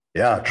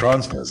Yeah,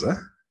 transfers, huh?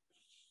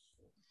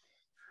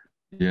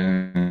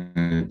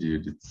 Yeah,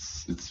 dude,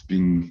 it's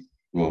been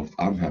well,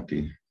 I'm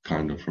happy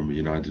kind of from a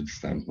United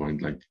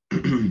standpoint. Like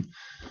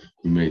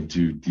we made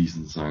two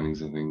decent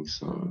signings, I think.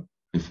 So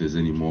if there's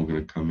any more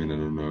gonna come in, I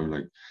don't know.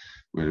 Like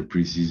we had a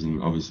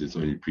preseason, obviously it's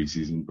only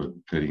preseason, but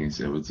played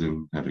against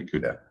Everton, had a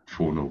good Yeah.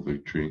 4-0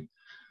 victory.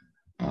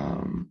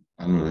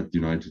 I don't know, that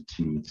United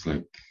team looks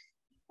like,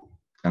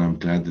 and I'm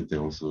glad that they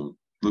also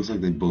looks like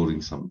they're building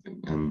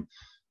something. And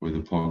whether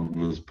Pogba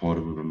was part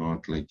of it or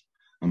not, like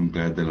I'm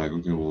glad they're like,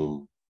 okay,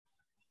 well,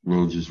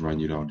 we'll just run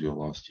you down to your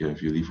last year.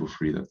 If you leave for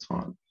free, that's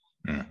fine.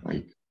 Mm.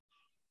 Like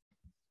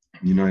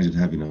United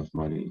have enough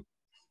money,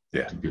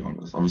 Yeah. to be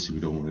honest. Obviously,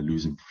 we don't want to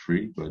lose him for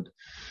free, but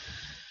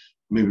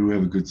maybe we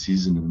have a good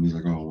season and he's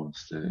like, oh, I want to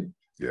stay.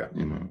 Yeah.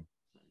 You know,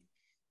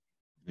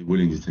 they're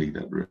willing to take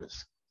that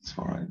risk. It's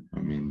fine. I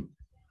mean,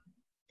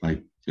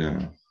 like,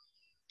 yeah,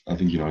 I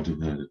think United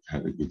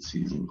had a good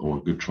season or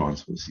a good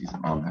transfer season.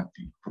 I'm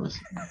happy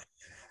personally.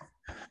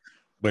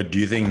 But do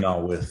you think now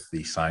with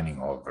the signing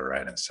of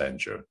Varane and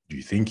Sancho, do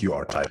you think you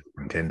are title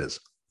contenders?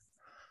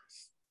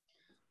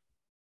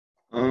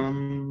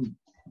 Um,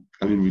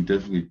 I mean, we're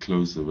definitely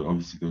closer, but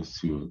obviously those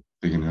two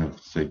they're gonna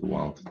have to take a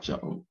while to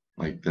gel.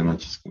 Like they're not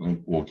just gonna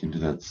walk into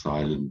that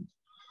side and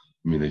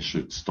I mean they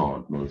should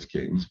start most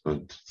games, but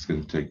it's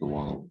gonna take a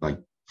while. Like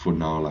for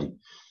now, like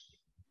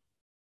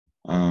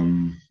I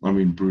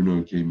mean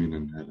Bruno came in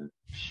and had a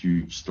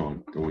huge start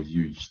or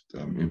huge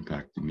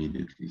impact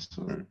immediately.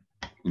 So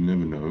you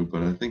never know.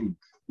 But I think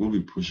we'll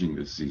be pushing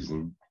this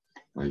season.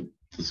 Like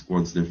the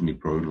squad's definitely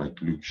grown. Like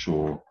Luke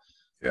Shaw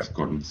Yeah. has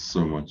gotten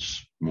so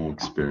much more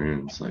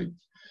experience. Like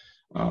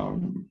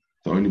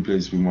the only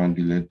place we might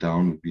be let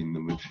down would be in the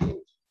midfield.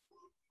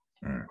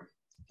 Mm.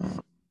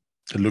 Uh,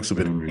 It looks a we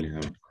bit. don't really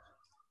have.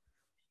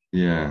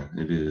 Yeah,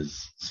 it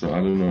is. So I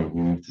don't know.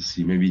 We'll have to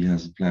see. Maybe he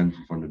has a plan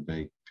for Van der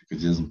Beek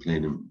because he hasn't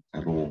played him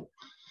at all.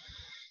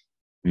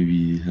 Maybe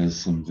he has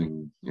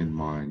something in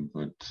mind,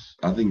 but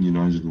I think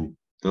United will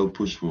they'll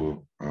push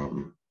for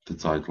the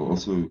title.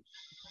 Also,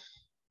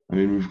 I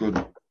mean we've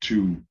got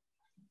two,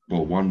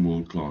 well, one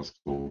world class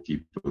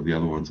goalkeeper, the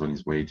other one's on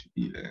his way to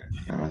be there.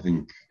 And I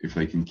think if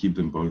they can keep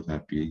them both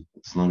happy,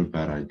 it's not a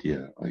bad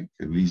idea. Like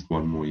at least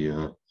one more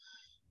year,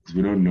 because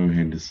we don't know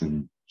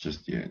Henderson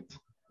just yet.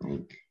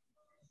 Like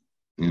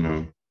you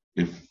know,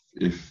 if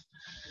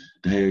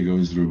De Gea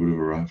goes through a bit of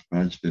a rough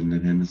patch, then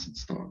let Henderson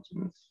start.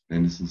 And if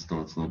Henderson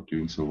starts not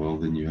doing so well,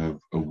 then you have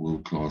a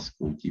world class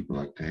goalkeeper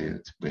like De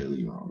Gea to bail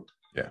you out.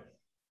 Yeah.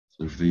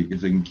 So if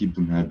they can keep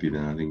them happy,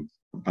 then I think.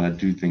 But I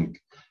do think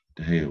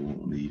De Gea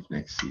won't leave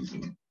next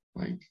season.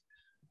 Like,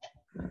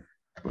 yeah.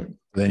 But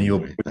Then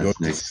anyway, go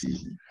that's next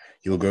season.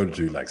 he'll go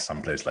to like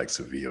someplace like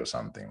Sevilla or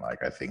something.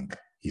 Like I think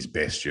his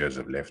best years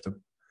have left him.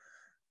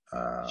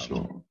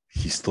 Sure.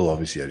 He's still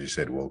obviously, as you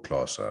said, world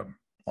class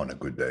on a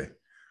good day.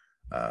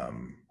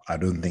 I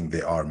don't think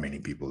there are many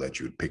people that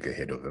you would pick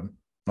ahead of him.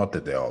 Not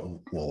that they are,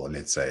 well,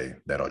 let's say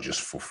that are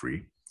just for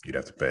free. You'd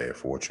have to pay a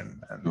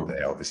fortune, and Sure.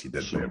 they obviously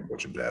did pay a Sure.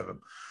 fortune to have him.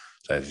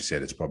 So, as you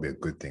said, it's probably a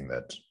good thing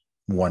that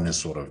one is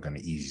sort of going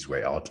to ease his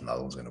way out, and the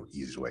other one's going to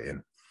ease his way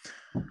in.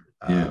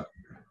 Yeah.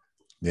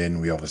 Then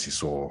we obviously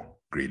saw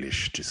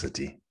Grealish to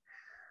City.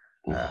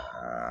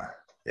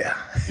 Yeah.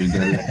 Dude,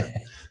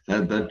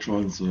 that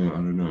transfer, I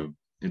don't know.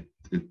 It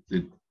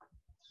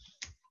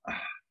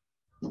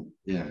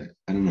yeah,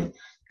 I don't know.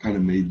 Kind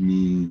of made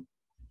me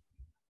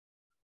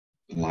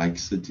like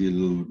City a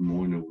little bit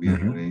more in a weird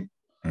Mm-hmm. way.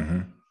 Mm-hmm.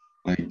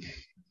 Like,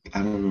 I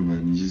don't know,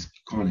 man. You just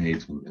can't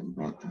hate on them,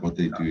 right? What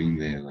they're doing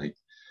there. Like,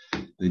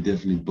 they're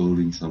definitely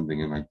building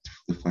something. And, like,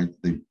 the fact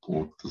they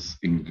bought this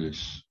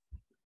English,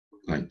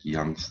 like,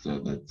 youngster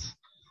that's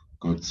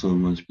got so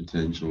much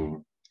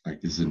potential. Like,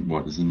 isn't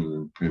it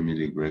a Premier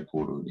League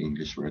record or an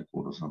English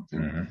record or something?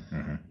 Mm-hmm.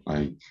 Mm-hmm.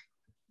 Like,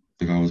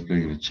 the guy was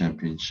playing in a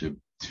championship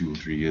 2 or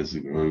 3 years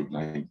ago.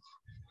 Like,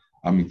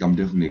 I mean, I'm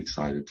definitely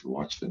excited to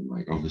watch them.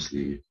 Like,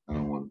 obviously, I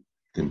don't want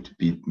them to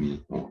beat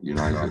me or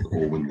United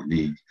or win the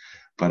league,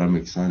 but I'm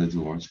excited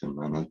to watch them,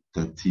 man.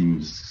 That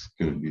team's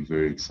going to be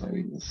very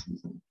exciting this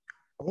season.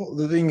 Well,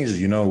 the thing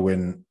is,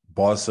 when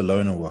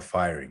Barcelona were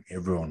firing,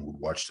 everyone would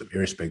watch them,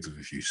 irrespective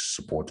if you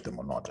support them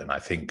or not. And I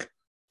think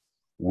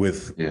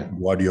with Yeah,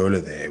 Guardiola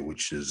there,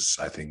 which is,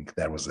 I think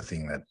that was the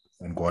thing that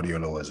when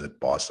Guardiola was at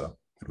Barca,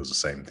 it was the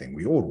same thing.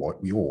 We all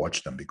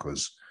watched them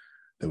because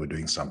they were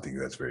doing something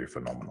that's very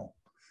phenomenal.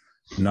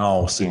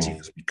 Now City yeah,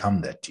 has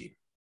become that team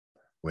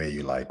where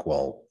you're like,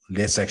 well,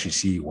 let's actually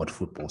see what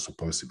football's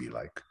supposed to be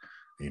like.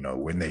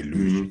 When they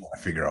lose, you mm-hmm. want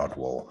to figure out,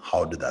 well,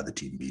 how did the other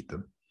team beat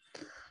them?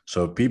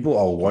 So people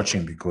are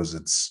watching because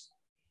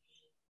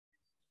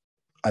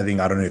I don't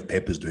know if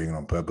Pep is doing it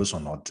on purpose or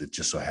not. It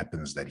just so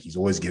happens that he's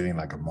always giving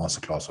like a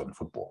masterclass on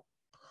football.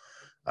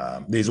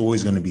 There's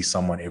always going to be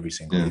someone every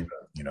single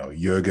Yeah, year.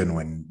 Jurgen,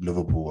 when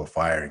Liverpool were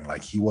firing,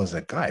 like he was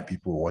that guy.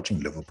 People were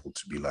watching Liverpool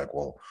to be like,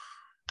 well,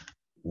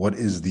 what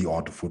is the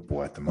art of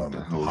football at the what the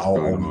moment? hell's How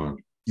are going we? on?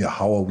 Yeah,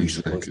 how are we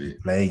supposed to be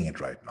Exactly. playing it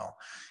right now?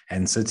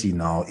 And City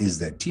now is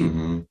that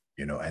team,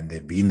 Mm-hmm. and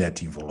they've been that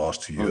team for the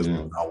last two Oh years. yeah,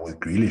 But now with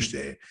Grealish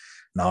there,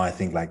 Now I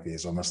think like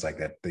there's almost like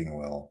that thing.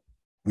 Well,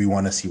 we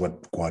want to see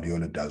what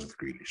Guardiola does with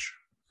Grealish.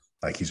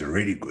 Like he's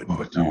already good, Oh,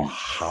 but now dude.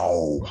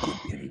 how good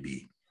can he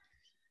be?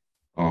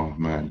 Oh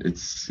man,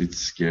 it's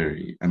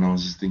scary. And I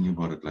was just thinking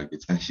about it, like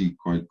it's actually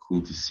quite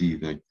cool to see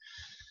like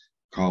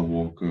Kyle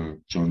Walker,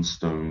 John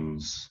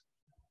Stones,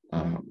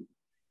 um,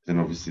 then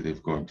obviously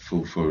they've got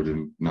Phil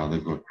Foden, now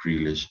they've got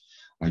Grealish.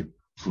 Like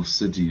for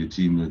City, a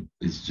team that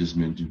is just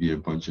meant to be a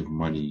bunch of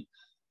money,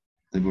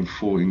 they've got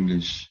four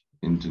English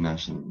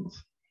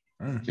internationals.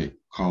 Mm. Okay,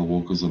 Kyle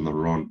Walker's on the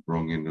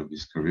wrong end of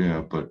his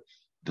career, but it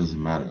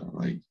doesn't matter.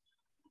 Like,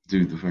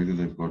 dude, the fact that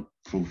they've got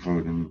Phil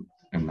Foden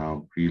and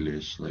now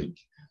Grealish, like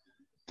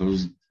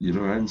those,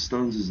 and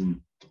Stones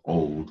isn't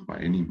old by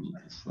any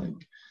means. Like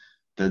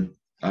that,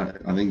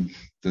 I think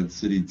that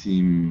City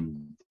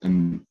team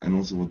and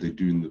also what they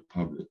do in the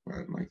public,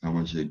 right? Like how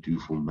much they do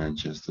for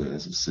Manchester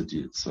as a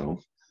city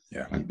itself,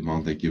 Yeah. like the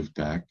amount they give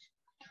back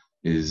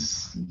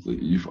is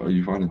you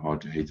find it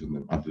hard to hate on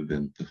them, other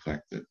than the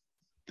fact that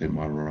they're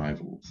my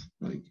rivals.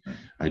 Like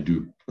I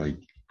do like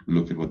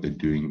look at what they're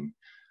doing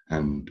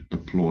and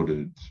applaud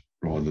it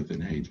rather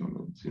than hate on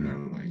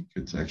it. Like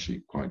it's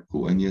actually quite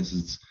cool. And yes,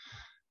 it's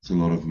a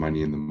lot of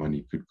money, and the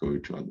money could go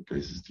to other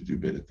places to do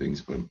better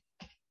things, but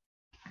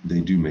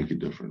they do make a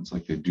difference.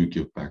 Like they do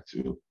give back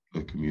to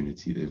a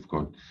community. They've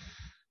got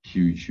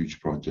huge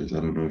projects.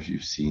 I don't know if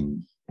you've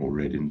seen or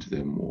read into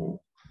them or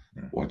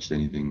watched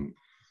anything.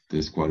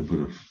 There's quite a bit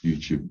of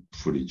YouTube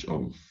footage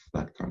of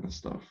that kind of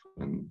stuff,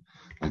 and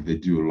like they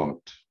do a lot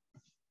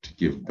to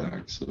give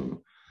back.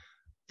 So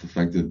the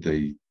fact that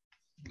they,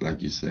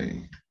 like you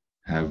say,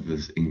 have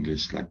this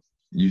English, like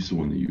you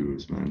saw in the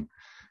Euros, man.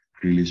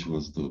 Grealish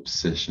was the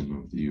obsession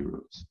of the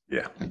Euros.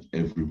 Yeah. Like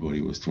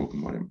everybody was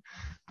talking about him.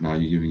 Now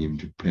you're giving him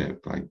to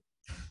Pep, like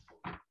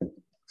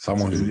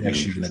someone who's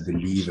actually going to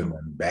believe him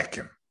and back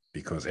him,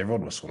 because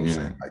everyone was sort of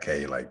saying like,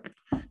 hey, like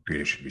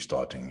Grealish should be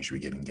starting, he should be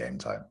getting game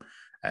time.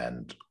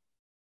 And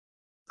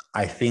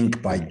I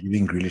think by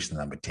giving Grealish the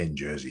number 10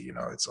 jersey,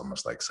 it's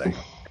almost like saying,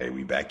 hey,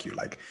 we back you.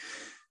 Like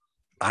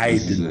I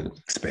didn't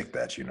expect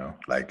that,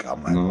 like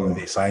I'm like, oh,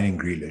 they're signing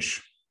Grealish.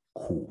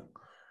 Cool.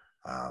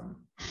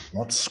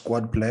 Not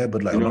squad player,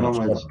 but like not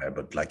squad player,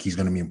 but like he's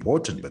going to be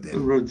important. But then the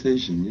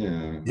rotation,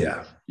 yeah,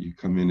 like you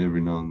come in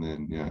every now and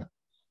then, yeah.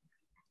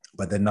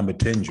 But then number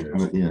 10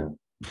 jersey, yeah.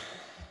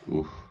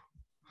 Oof.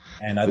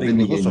 And I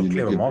think it's also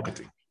clever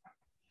marketing.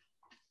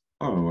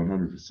 Oh,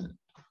 100%.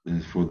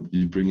 For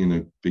you bring in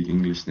a big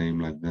English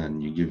name like that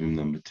and you give him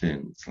number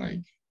 10, it's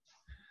like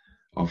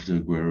after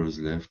Aguero's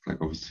left,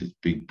 like obviously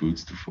big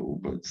boots to fill,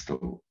 but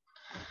still.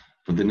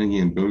 But then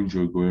again, going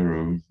to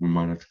Aguero, we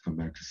might have to come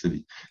back to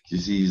City. You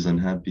see, he's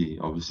unhappy,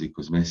 obviously,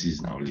 because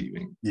Messi's now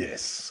leaving.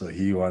 Yes, so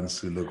he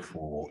wants to look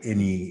for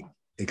any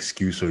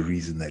excuse or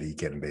reason that he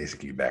can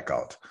basically back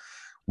out,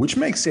 which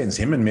makes sense.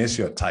 Him and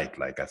Messi are tight.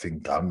 Like I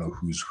think I don't know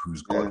who's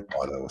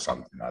godfather or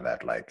something like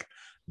that. Like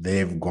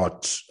they've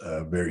got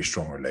a very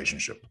strong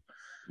relationship.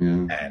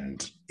 Yeah.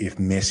 And if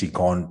Messi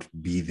can't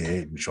be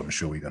there, which I'm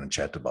sure we're going to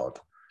chat about,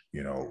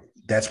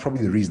 that's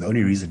probably the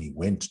only reason he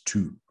went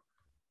to.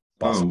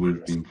 Would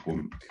have been for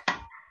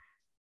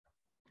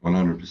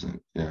 100%.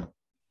 Yeah.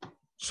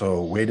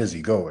 So where does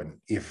he go? And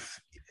if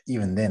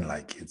even then,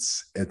 like it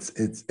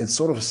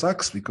sort of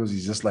sucks, because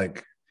he's just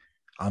like,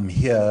 I'm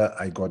here.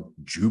 I got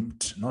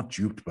not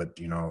duped, but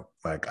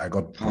like I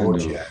got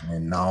brought here,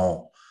 and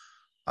now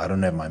I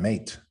don't have my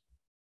mate.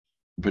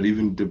 But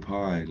even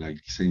Depay, like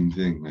same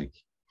thing. Like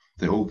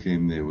they all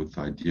came there with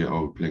the idea,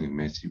 oh, we're playing with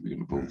Messi, we're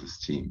gonna build this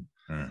team.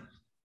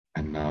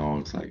 And now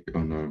it's like,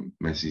 oh no,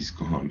 Messi's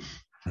gone.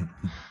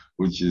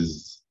 which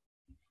is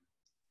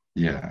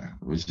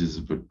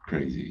a bit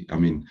crazy. I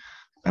mean,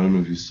 I don't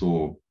know if you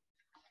saw,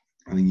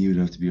 I think he would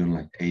have to be on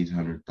like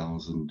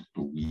 800,000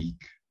 a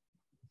week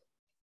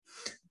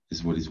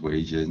is what his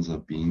wage ends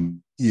up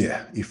being.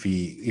 Yeah,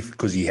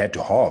 because he had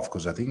to halve,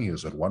 because I think he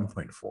was at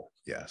 1.4.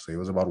 Yeah, so he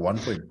was about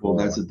 1.4. Well,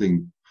 that's the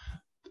thing.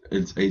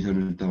 It's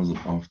 800,000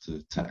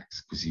 after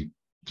tax, because he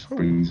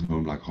brings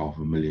home like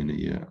 500,000 a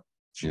year.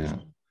 Yeah,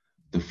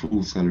 the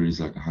full salary is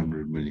like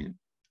 100 million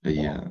a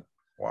year.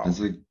 Wow. That's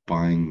like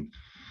buying.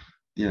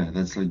 Yeah,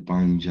 that's like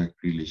buying Jack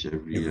Grealish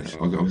every year.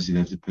 Obviously, they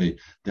have to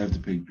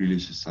pay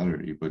Grealish's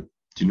salary, but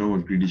do you know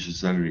what Grealish's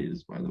salary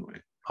is, by the way?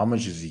 How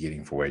much is he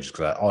getting for wages?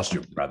 Because I asked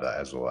your brother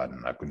as well,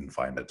 and I couldn't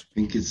find it. I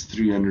think it's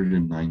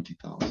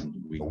 390,000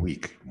 a week. A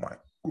week? My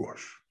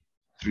gosh.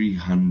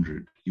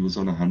 300. He was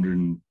on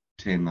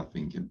 110, I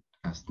think, in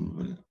Aston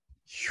Villa.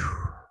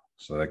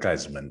 So that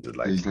guy's meant to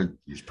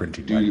he's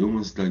printing money. He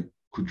almost like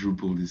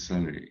quadrupled his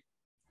salary.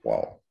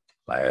 Wow,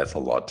 like that's a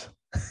lot.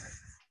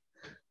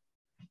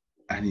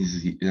 And he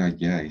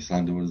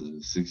signed a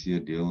 6-year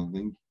deal, I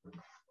think.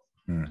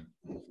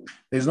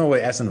 There's no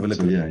way Aston Villa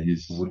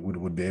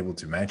would be able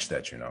to match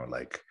that,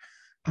 like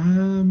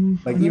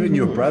even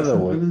your brother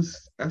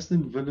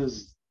Aston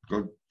Villa's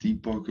got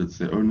deep pockets.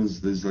 Their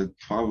owners, there's like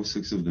 5 or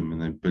 6 of them,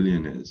 and they're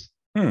billionaires.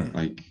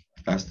 Like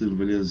Aston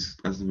Villa's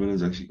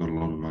actually got a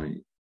lot of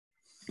money.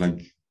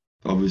 Like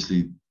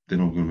obviously they're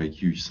not going to make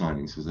huge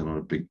signings because they're not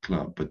a big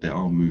club, but they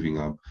are moving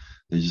up.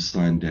 They just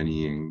signed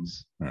Danny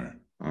Ings.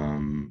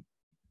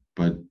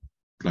 But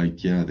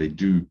like, yeah, they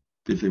do.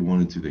 If they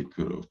wanted to, they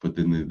could have. But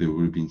then there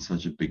would have been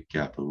such a big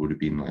gap. It would have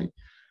been like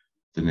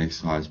the next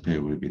highest pay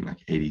would have been like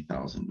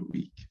 80,000 a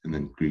week, and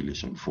then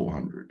Grealish on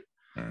 400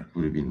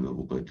 would have been a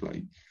little bit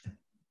like.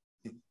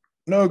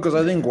 No, because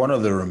I think one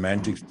of the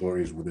romantic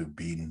stories would have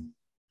been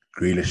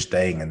Grealish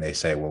staying, and they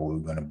say, "Well, we're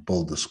going to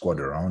build the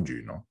squad around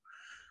you,"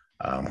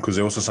 because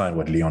they also signed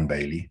Leon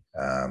Bailey.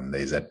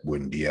 There's that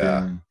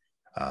Buendia.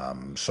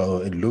 So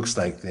it looks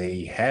like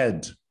they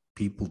had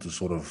people to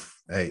sort of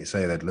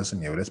say that,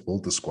 listen, let's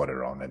build the squad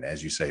around. And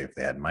as you say, if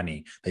they had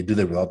money, they did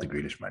it without the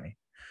Grealish money.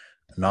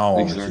 Now,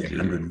 obviously,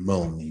 100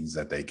 mil means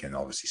that they can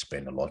obviously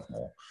spend a lot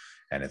more.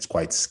 And it's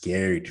quite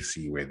scary to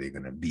see where they're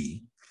going to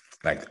be.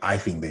 Like, I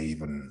think they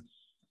even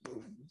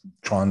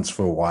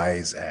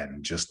transfer-wise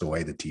and just the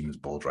way the team is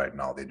built right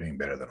now, they're doing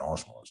better than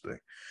Arsenal is doing.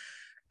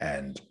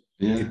 And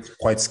it's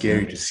quite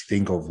scary to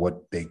think of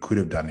what they could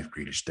have done if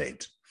Grealish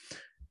stayed.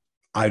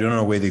 I don't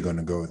know where they're going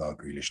to go without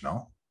Grealish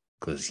now,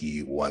 because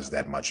he was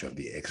that much of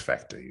the X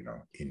factor,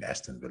 in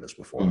Aston Villa's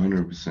before.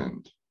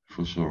 100%,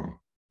 for sure.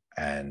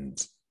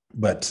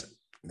 But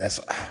that's,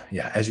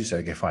 as you say,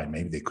 okay, fine,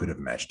 maybe they could have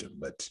matched him,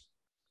 but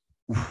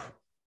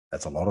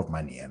that's a lot of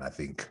money. And I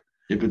think.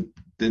 Yeah, but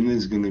then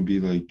there's going to be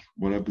like,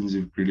 what happens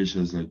if Grealish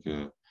has like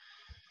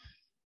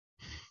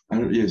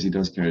yes, he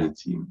does carry the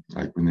team.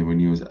 Like when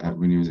he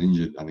was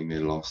injured, I think they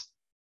lost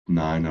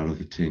 9 out of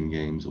the 10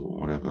 games or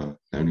whatever.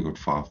 They only got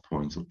 5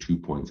 points or 2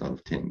 points out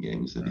of 10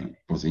 games that he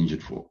was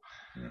injured for.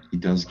 He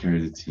does carry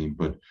the team,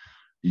 but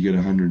you get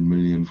 100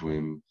 million for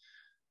him.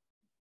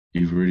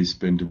 You've already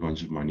spent a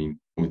bunch of money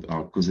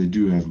because they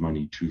do have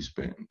money to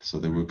spend. So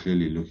they were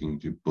clearly looking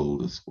to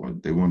build a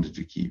squad. They wanted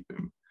to keep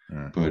him.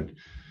 But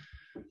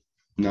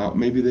now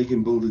maybe they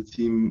can build a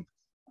team.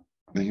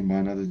 They can buy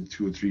another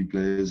 2 or 3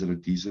 players that are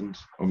decent.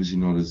 Obviously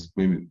not as,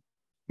 maybe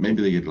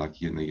they get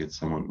lucky and they get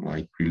someone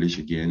like Grealish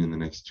again in the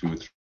next 2 or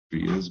 3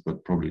 years,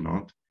 but probably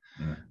not.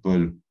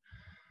 But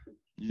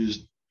you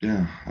just,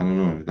 I don't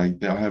know. Like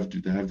they have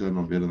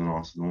done better than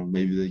Arsenal.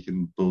 Maybe they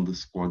can build a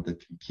squad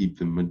that can keep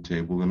them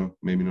mid-table. They're not,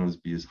 maybe not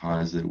as high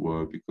as they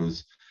were,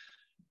 because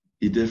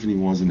he definitely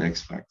was an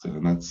X factor,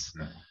 and that's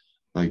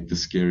like the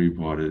scary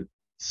part at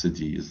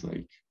City is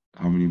like,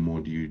 how many more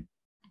do you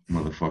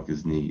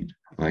motherfuckers need?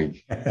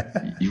 Like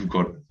you've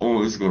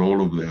almost got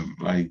all of them.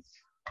 Like,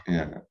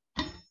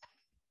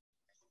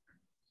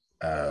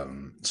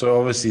 so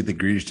obviously the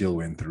Grealish deal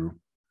went through.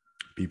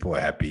 People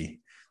are happy.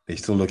 They're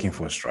still looking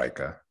for a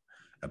striker.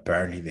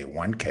 Apparently they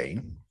want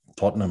Kane.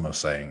 Tottenham are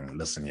saying,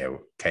 listen,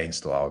 Kane's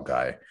still our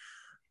guy.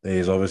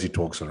 There's obviously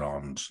talks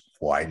around,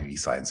 why did he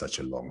sign such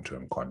a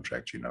long-term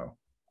contract,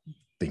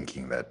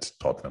 thinking that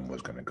Tottenham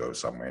was going to go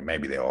somewhere.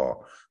 Maybe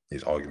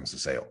there's arguments to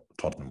say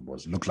Tottenham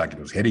looked like it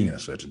was heading in a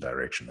certain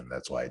direction, and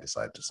that's why he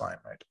decided to sign,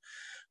 right?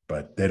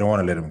 But they don't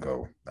want to let him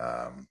go.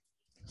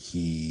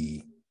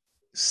 He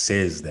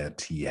says that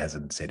he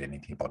hasn't said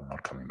anything about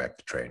not coming back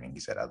to training.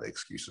 He's had other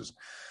excuses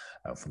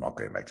for not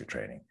going back to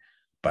training.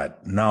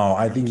 But now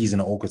I think he's in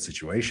an awkward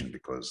situation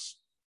because,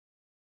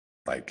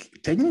 like,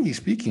 technically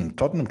speaking,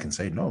 Tottenham can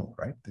say no,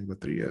 right? They've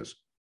got 3 years.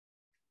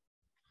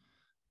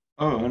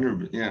 Oh,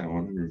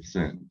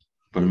 100%.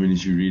 But I mean,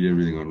 if you read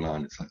everything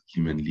online, it's like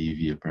him and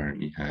Levy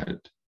apparently had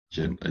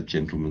a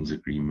gentleman's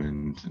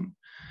agreement, and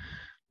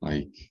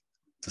like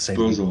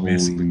Spurs are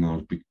holding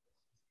out.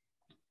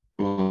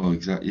 Well,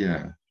 exactly.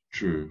 Yeah,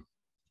 true.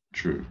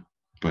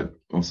 But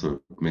also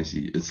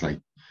Messi, it's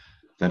like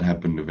that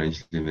happened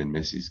eventually, and then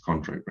Messi's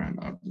contract ran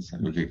out. It's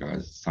like, okay,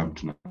 guys, it's time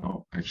to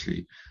now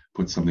actually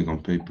put something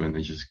on paper, and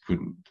they just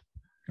couldn't.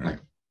 Like,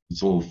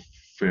 it's all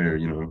fair,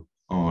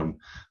 on,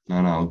 no,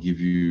 I'll give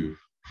you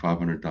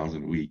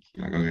 500,000 a week.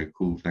 You're like, okay,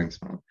 cool,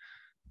 thanks, man.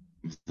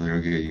 It's like,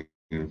 okay,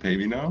 you're going to pay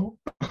me now?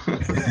 Or are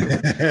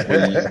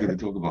you just going to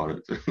talk about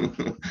it?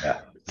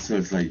 So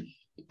it's like,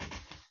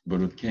 but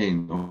with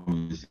Kane,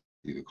 obviously,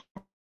 the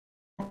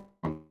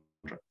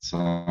contract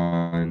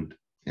signed.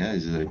 Yeah,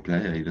 he's a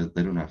player.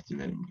 They don't have to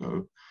let him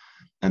go.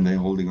 And they're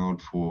holding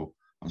out for,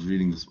 I was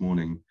reading this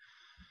morning,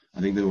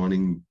 I think they're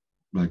wanting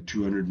like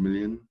 200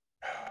 million.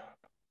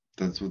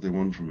 That's what they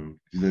want from him.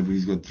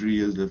 He's got 3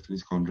 years left in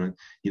his contract.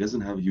 He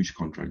doesn't have a huge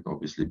contract,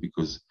 obviously,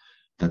 because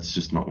that's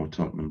just not what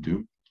Tottenham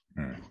do.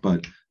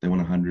 But they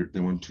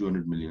want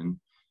 200 million.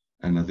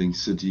 And I think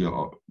City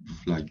are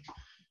like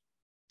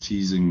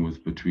teasing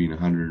with between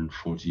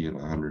 140 and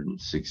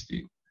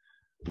 160.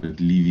 But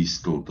Levy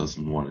still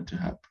doesn't want it to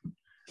happen.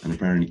 And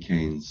apparently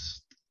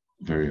Kane's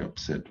very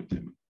upset with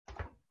him.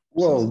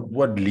 Well,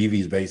 what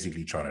Levy's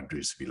basically trying to do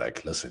is to be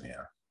like, listen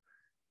here,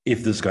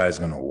 if this guy's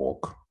going to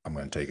walk, I'm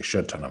going to take a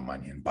shit ton of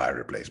money and buy a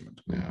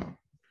replacement. Yeah.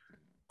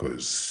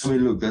 Because, I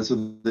mean, look, that's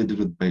what they did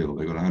with Bale.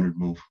 They got 100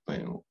 mil for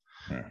Bale.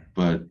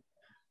 But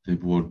they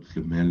bought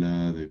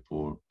Lamella, they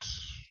bought,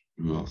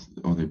 who else?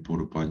 Oh, they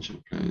bought a bunch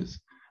of players.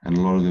 And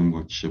a lot of them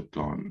got shipped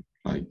on.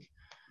 Like,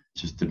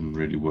 just didn't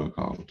really work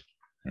out.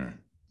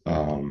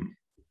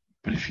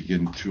 But if you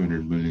get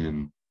 200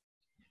 million,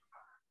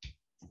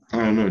 I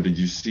don't know. Did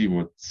you see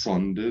what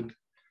Son did?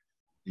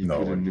 He No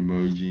put an one.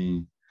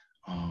 emoji.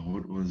 Oh,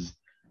 what was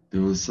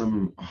there was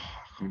some I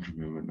can't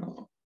remember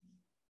now.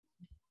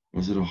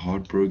 Was it a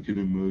heartbroken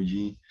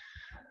emoji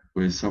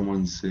where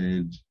someone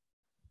said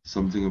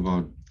something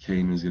about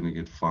Kane was gonna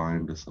get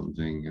fined or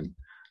something, and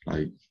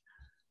like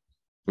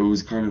it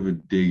was kind of a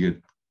dig at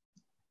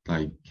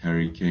like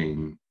Harry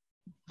Kane,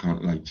 kind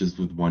of like just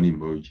with one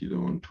emoji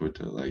though on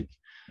Twitter, like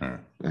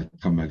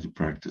come back to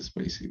practice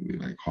basically,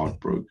 like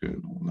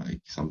heartbroken or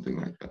like something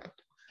like that.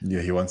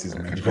 Yeah, he wants his I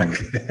match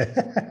can't.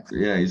 back.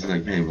 Yeah, he's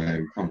like, hey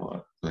man, come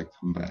on, like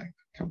come back,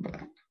 come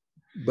back.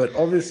 But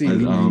obviously,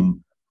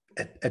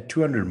 But at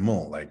 200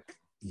 mil, like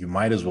you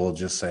might as well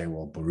just say,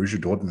 well, Borussia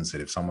Dortmund said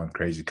if someone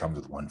crazy comes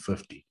with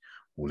 150,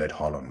 we'll let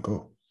Haaland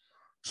go.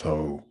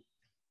 So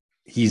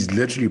he's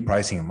literally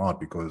pricing him out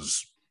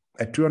because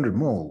at 200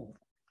 mil,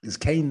 is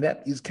Kane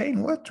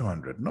worth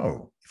 200?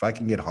 No. If I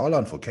can get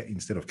Haaland for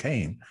instead of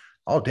Kane,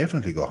 I'll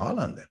definitely go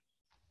Haaland then.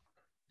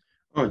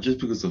 oh, just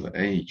because of the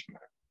age,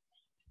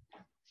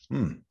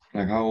 man.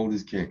 Like how old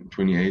is Kane?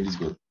 28. He's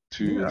got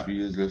 2 or 3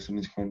 years left on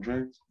his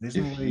contract. There's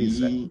If no way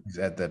he he's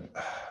at that.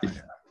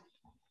 if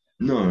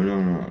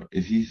no.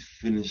 If he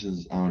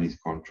finishes out his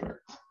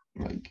contract,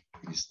 like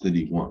he's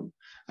 31,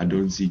 I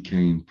don't see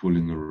Kane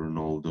pulling a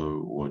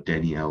Ronaldo or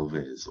Danny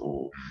Alves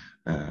or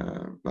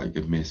like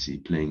a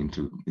Messi playing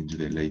into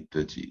their late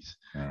 30s.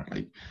 Yeah.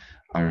 Like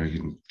I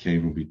reckon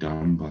Kane will be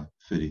done by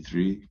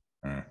 33,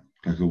 Yeah.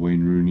 like a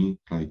Wayne Rooney.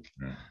 Like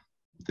Yeah.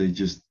 they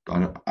just I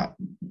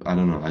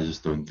don't know. I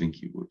just don't think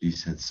he would.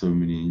 He's had so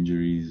many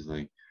injuries.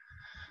 Like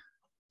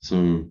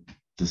so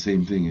the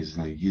same thing is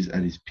like he's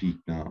at his peak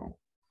now,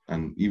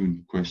 and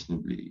even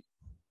questionably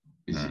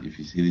if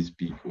he's hit his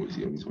peak or is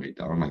he on his way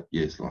down. Like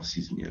yes, last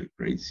season he had a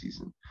great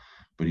season,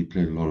 but he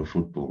played a lot of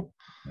football.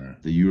 Yeah.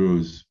 The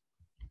Euros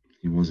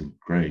he wasn't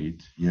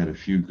great. He had a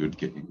few good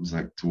games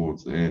like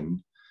towards the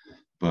end,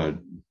 but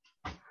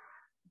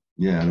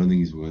yeah, I don't think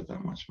he's worth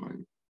that much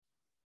money.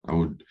 I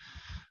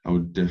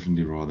would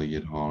definitely rather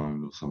get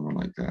Haaland or someone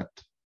like that.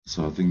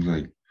 So I think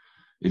like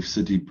if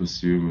City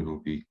pursue him, it'll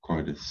be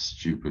quite a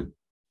stupid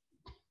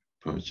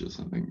purchase,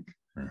 I think.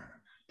 Yeah.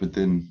 But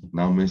then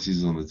now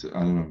Messi's on the.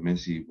 I don't know,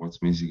 Messi. What's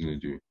Messi gonna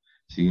do?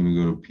 Is he gonna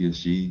go to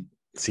PSG?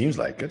 Seems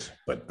like it,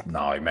 but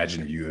now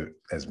imagine you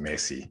as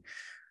Messi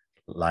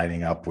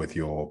lining up with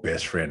your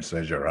best friend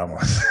Sergio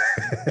Ramos.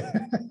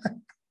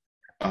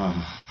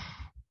 Ah,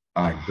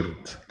 I ah,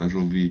 couldn't.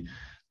 that'll be.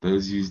 They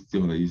used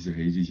to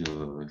hate each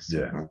other.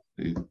 So,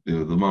 Yeah.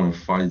 the amount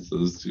of fights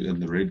those two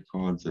and the red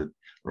cards that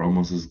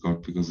Ramos has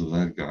got because of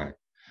that guy.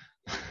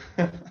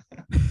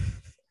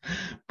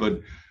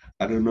 But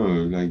I don't know.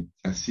 Like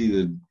I see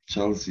that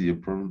Chelsea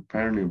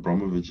apparently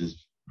Abramovich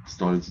has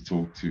started to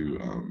talk to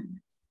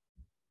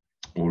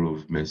all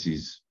of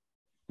Messi's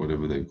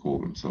whatever they call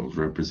themselves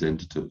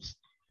representatives.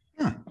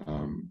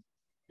 Hmm.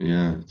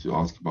 Yeah, to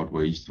ask about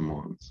wage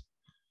demands.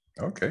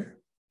 Okay.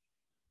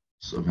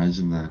 So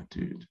imagine that,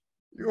 dude.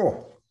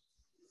 Yo.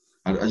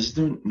 I just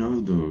don't know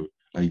though.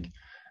 Like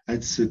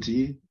at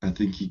City, I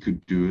think he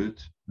could do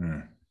it.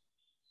 Hmm.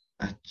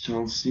 At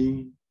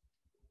Chelsea,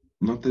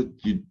 not that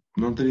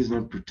he's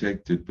not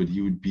protected, but he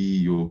would be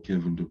your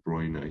Kevin De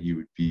Bruyne. He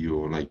would be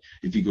your like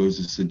if he goes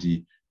to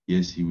City,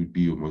 yes, he would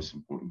be your most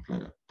important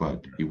player,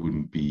 but he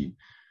wouldn't be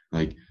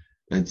like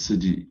at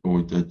City or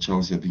at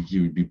Chelsea. I think he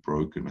would be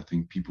broken. I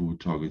think people would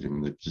target him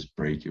and they'd just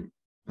break him.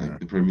 Hmm. Like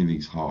the Premier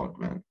League's hard,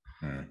 man.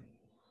 Hmm.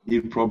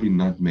 He'd probably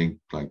not make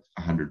like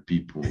 100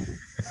 people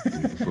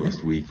in the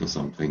first week or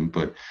something,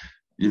 but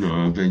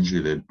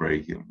eventually they'd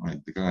break him.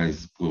 Like the guy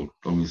is, well,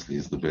 obviously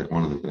is the best,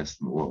 one of the best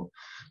in the world.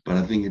 But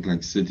I think at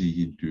like City,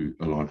 he'd do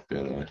a lot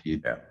better.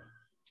 Yeah.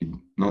 He'd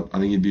not. I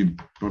think he'd be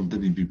not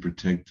that he'd be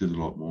protected a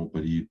lot more,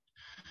 but he'd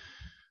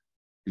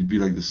be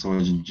like the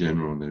Sergeant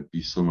General, and there'd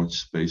be so much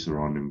space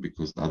around him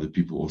because the other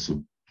people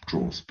also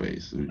draw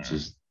space.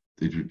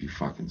 It would be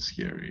fucking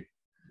scary.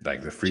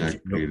 Like the free Jack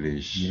kick.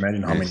 Grealish,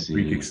 Imagine how many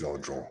free Messi, kicks they'll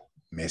draw.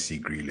 Messi,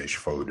 Grealish,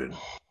 Foden,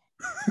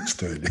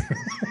 Sterling.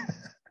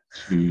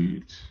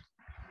 dude.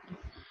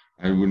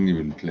 I wouldn't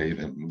even play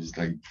them. Just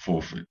like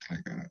forfeit. Like,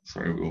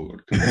 sorry, we'll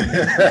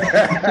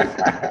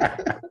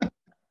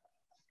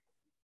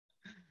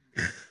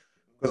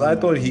Because I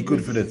thought he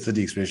could fit at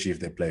City, especially if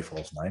they play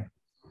false nine.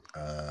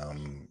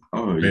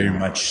 Very yeah.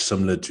 much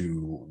similar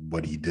to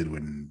what he did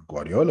when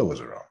Guardiola was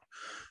around.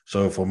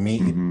 So for me,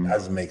 Mm-hmm. it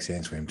does make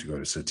sense for him to go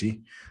to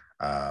City.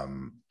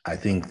 I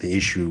think the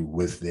issue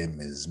with them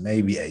is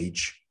maybe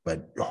age,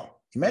 but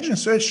imagine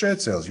search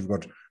shirt sales. You've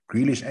got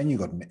Grealish and you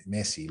got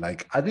Messi.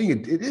 Like I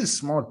think it is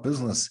smart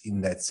business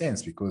in that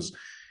sense because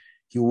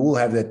you will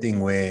have that thing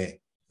where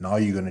now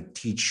you're going to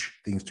teach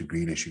things to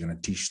Grealish, you're going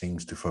to teach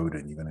things to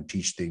Foden, you're going to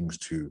teach things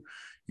to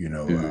the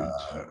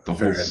whole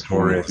Ferran squad,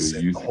 Torres.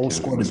 your youth The whole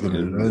squad is going to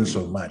academy, learn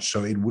so much.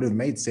 So it would have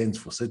made sense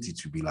for City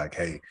to be like,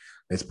 hey,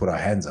 let's put our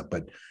hands up.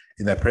 But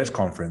in that press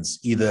conference,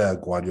 either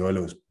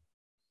Guardiola was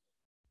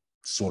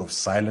sort of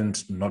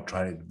silent, not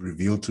trying to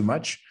reveal too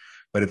much,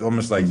 but it's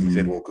almost like he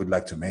said, well, good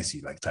luck to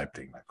Messi, like type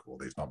thing. Like, well,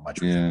 there's not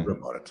much we can do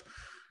about it.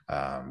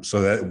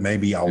 So that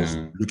maybe I was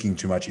Yeah. looking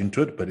too much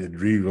into it, but it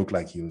really looked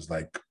like he was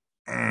like,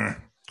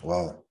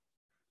 well,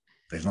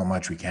 there's not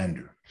much we can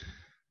do.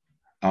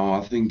 Oh,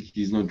 I think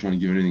he's not trying to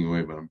give anything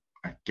away, but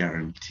I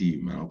guarantee,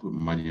 man, I'll put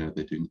money out.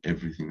 They're doing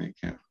everything they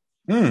can.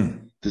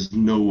 There's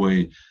no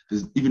way.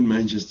 There's even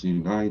Manchester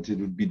United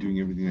would be doing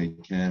everything they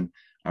can.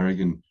 I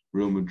reckon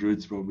Real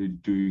Madrid's probably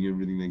doing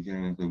everything they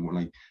can. If they want,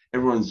 like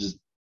everyone's just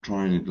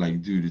trying to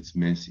like, dude, it's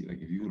Messi. Like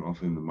if you can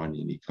offer him the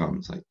money and he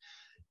comes, like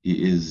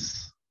he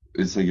is.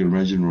 It's like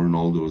imagine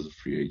Ronaldo was a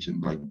free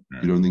agent. Like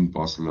you don't think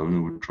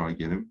Barcelona would try to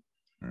get him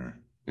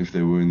if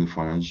they were in the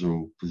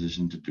financial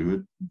position to do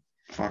it?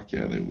 Fuck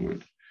yeah, they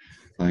would.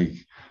 Like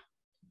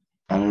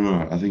I don't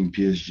know. I think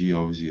PSG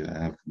obviously they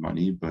have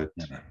money, but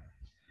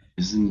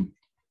isn't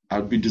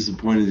I'd be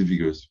disappointed if he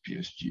goes to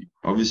PSG.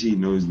 Obviously, he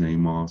knows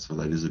Neymar, so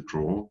that is a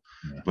draw.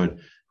 Yeah. But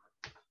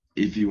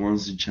if he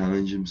wants to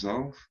challenge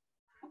himself,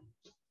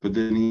 but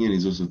then again,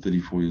 he's also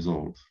 34 years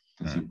old.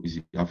 Is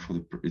he up for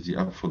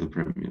the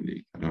Premier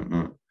League? I don't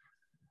know.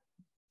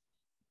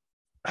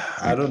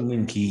 I don't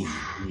think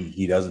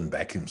he doesn't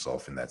back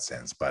himself in that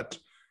sense, but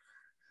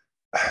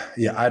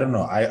yeah, I don't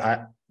know.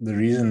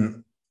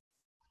 The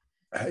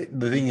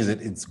thing is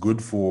that it's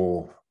good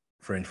for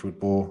French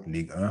football,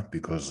 Ligue 1,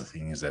 because the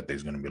thing is that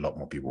there's going to be a lot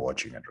more people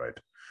watching it, right?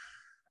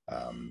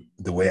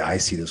 The way I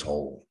see this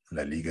whole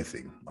La Liga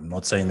thing, I'm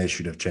not saying they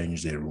should have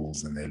changed their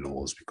rules and their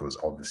laws because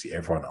obviously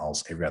everyone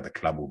else, every other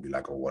club will be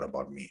like, oh, what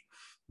about me?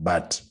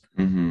 But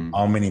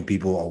how many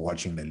people are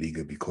watching La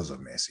Liga because of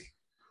Messi?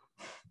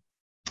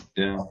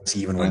 Yeah.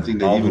 Obviously, even when I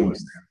think Ronaldo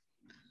was there.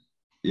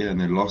 Yeah,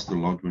 and they lost a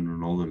lot when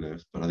Ronaldo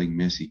left, but I think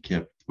Messi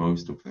kept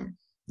most of them.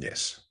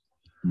 Yes.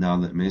 Now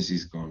that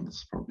Messi's gone,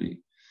 it's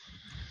probably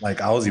like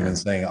I was even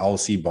saying, I'll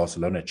see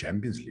Barcelona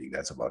Champions League.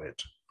 That's about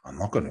it. I'm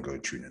not going to go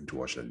tune in to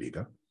watch La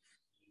Liga.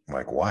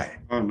 Like, why?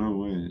 Oh, no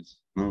ways.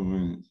 No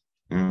ways.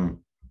 Yeah.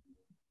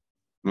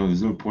 No,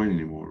 there's no point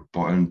anymore.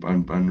 But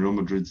and Real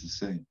Madrid's the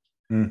same.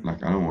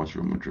 Like, I don't watch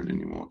Real Madrid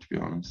anymore, to be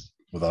honest.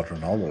 Without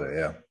Ronaldo,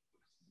 yeah.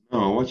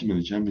 No, I watch them in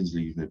the Champions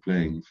League if they're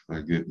playing.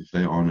 If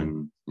they're on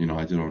and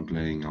United aren't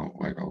playing, I'll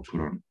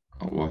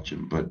watch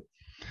them. But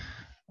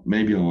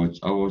maybe I'll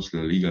watch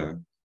La Liga.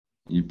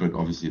 But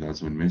obviously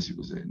that's when Messi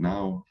was there.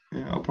 Now,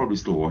 yeah, I'll probably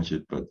still watch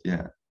it, but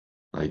yeah,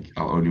 like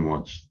I'll only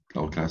watch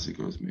El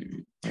Clásicos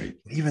maybe. Like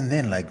even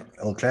then, like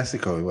El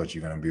Clasico, what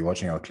you're gonna be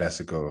watching El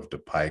Clasico of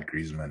Depay,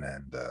 Griezmann,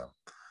 and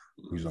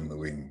who's on the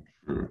wing?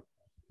 Sure.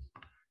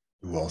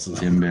 Who else is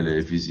Dembele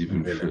if he's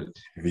even fit?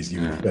 If he's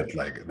even fit,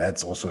 like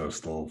that's also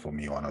still for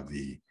me one of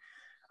the.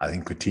 I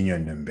think Coutinho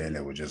and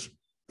Dembele were just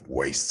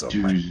wastes of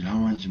money. Dude, how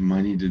much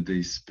money did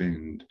they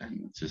spend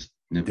and just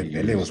never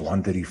Dembele was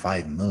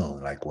 135 mil.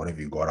 Like, what have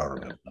you got out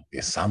of it?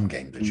 There's some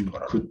games that you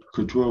got out of it.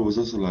 Couture was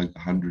also like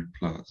 100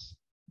 plus.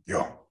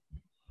 Yeah.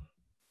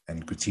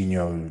 And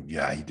Coutinho,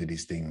 yeah, he did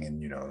his thing,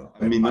 and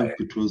I mean, not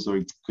Couture,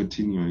 sorry,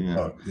 Coutinho, yeah.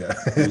 Oh, yeah.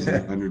 He was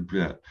 100,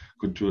 yeah.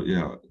 Couture,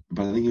 yeah.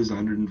 But I think he was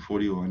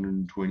 140 or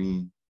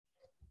 120.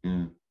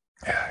 Yeah.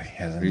 Yeah, he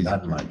hasn't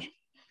done much.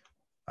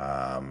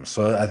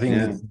 So I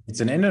think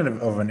it's an end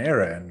of an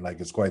era, and like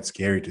it's quite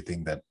scary to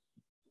think that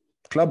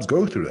clubs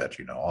go through that.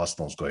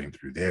 Arsenal's going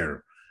through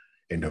their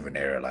end of an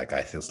era. Like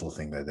I still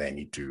think that they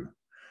need to.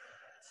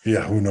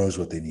 Yeah, who knows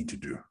what they need to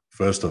do?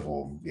 First of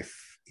all, if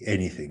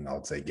anything, I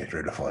would say get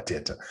rid of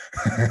Arteta.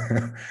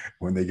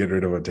 When they get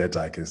rid of Arteta,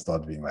 I can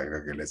start being like,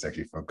 okay, let's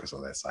actually focus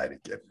on that side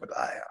again. But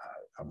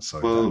I'm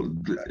so well.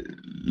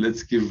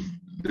 Let's give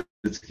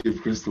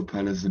Crystal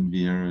Palace and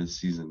Vieira a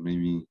season.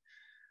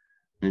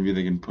 Maybe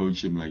they can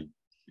poach him like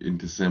in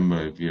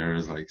December. If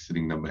Vieira's like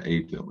sitting number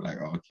 8, they'll be like,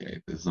 oh, okay,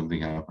 there's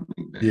something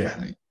happening there. Yeah.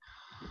 Like,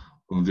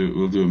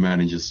 we'll do a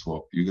manager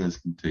swap. You guys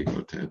can take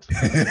Arteta.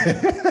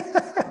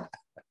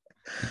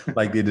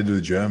 Like they did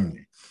with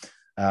Germany.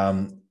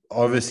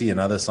 Obviously,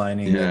 another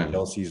signing that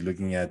Chelsea is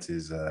looking at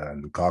is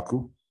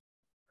Lukaku.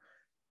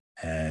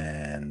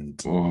 And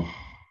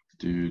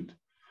dude,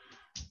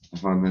 I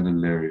find that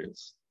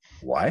hilarious.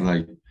 Why?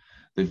 Like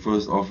they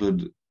first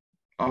offered,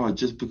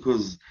 just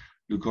because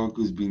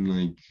Lukaku's been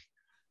like,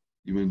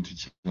 he went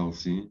to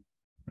Chelsea,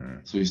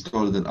 so he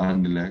started at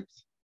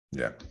Anderlecht.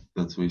 Yeah,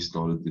 that's where he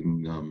started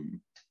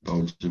in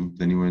Belgium.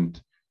 Then he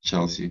went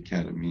Chelsea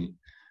Academy.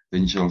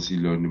 Then Chelsea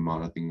loaned him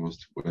out. I think it was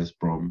to West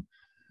Brom.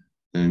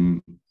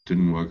 Then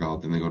didn't work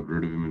out. Then they got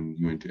rid of him and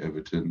he went to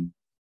Everton.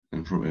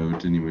 And from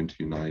Everton he went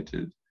to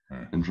United.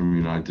 And from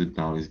United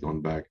now he's gone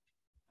back.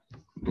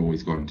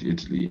 He's gone to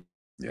Italy.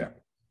 Yeah.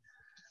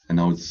 And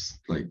now it's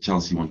like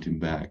Chelsea want him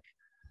back.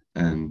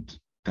 And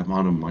the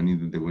amount of money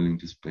that they're willing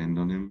to spend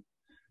on him,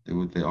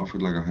 they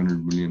offered like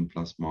 100 million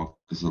plus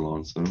Marcus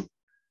Alonso.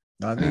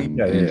 I think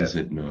they just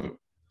said no.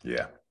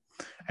 Yeah.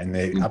 And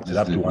they upped it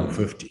up to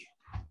 150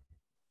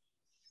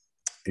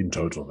 in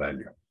total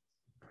value.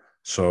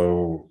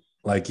 So,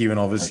 like, even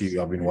obviously,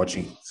 I've been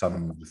watching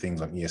some of the things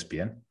on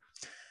ESPN,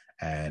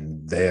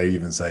 and they're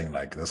even saying,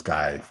 like, this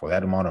guy, for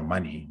that amount of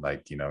money,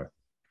 like,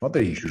 not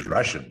that he should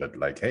rush it, but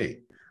like, hey,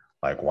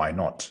 like, why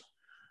not?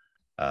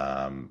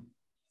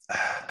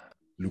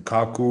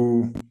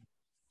 Lukaku,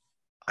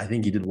 I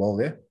think he did well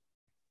there.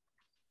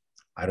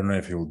 I don't know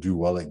if he'll do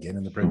well again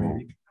in the Premier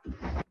League.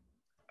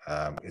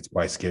 It's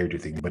quite scary to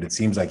think, but it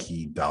seems like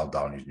he dialed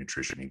down his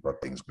nutrition. He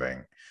got things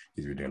going.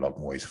 He's been doing a lot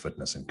more his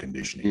fitness and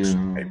conditioning. Yeah. So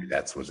maybe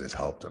that's what has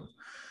helped him.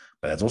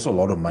 But that's also a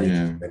lot of money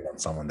to spend on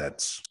someone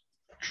that's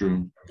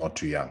true, not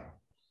too young.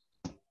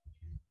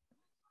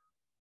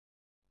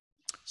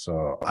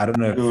 So I don't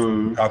know if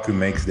Lukaku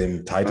makes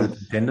them title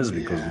contenders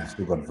because we've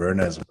still got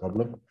Werner as a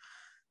problem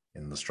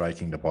in the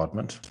striking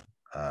department.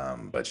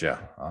 But yeah,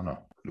 I don't know.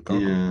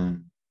 Lukaku. Yeah.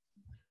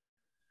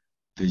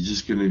 They're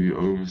just going to be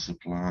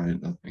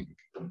oversupplied, I think.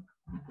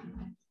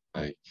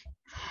 Like,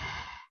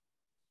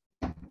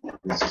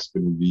 it's just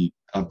going to be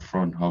up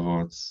front,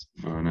 Havertz,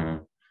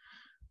 Werner.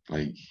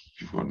 Like,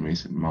 you've got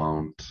Mason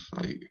Mount.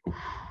 Like, oof,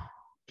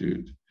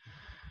 dude.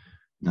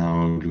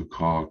 Now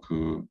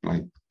Lukaku.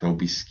 Like, they'll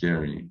be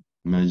scary.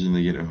 Imagine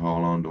they get a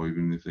Haaland, or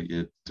even if they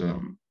get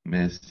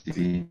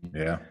Messi.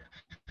 Yeah.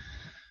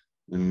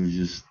 It'll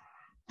just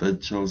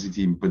that Chelsea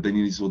team. But they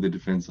need to sort their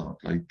defense out.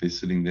 Like, they're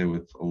sitting there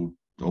with old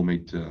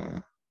mate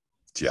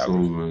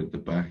Silva at the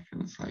back,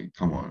 and it's like,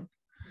 come on.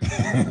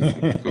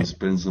 Go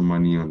spend some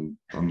money on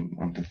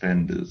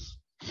defenders.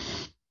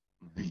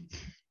 Like,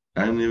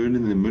 and even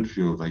in the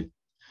midfield, like,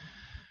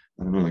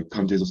 I don't know, like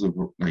Conte's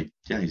also like,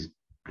 yeah, he's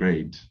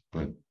great,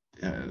 but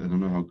yeah, I don't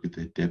know how good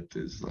their depth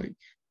is. Like,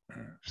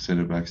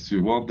 centre backs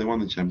too. Well, they won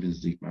the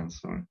Champions League, man.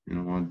 So you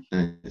know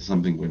what?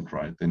 Something went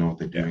right. They know what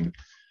they're doing.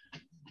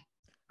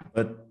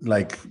 But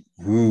like,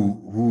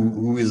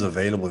 who is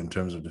available in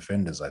terms of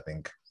defenders? I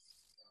think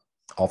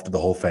after the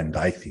whole Van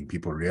Dijk thing,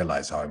 people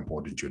realize how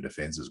important your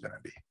defense is going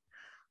to be.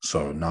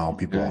 So now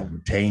people are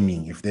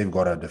retaining, if they've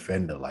got a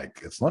defender, like,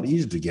 it's not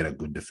easy to get a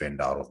good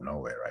defender out of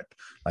nowhere, right?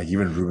 Like,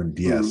 even Ruben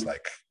Diaz,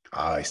 like,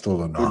 I still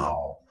don't know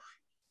how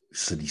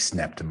City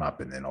snapped him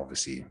up, and then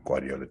obviously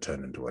Guardiola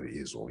turned into what he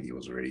is, or he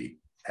was already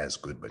as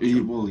good. But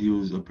he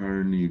was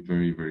apparently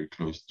very, very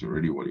close to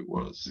already what he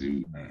was.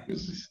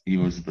 He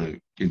was the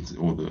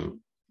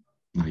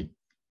like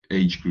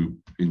age group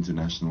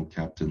international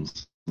captain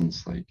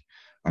since like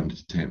under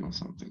 10 or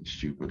something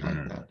stupid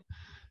like that.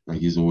 Like,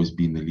 he's always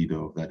been the leader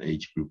of that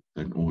age group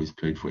and always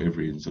played for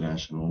every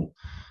international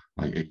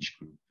like age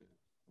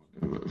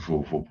group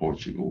for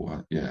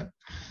Portugal. Yeah.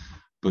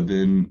 But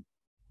then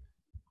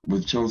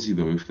with Chelsea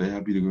though, if they're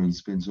happy to go and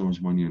spend so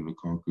much money on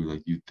Lukaku,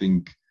 like, you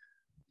think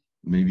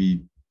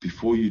maybe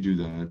before you do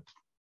that,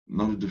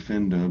 not a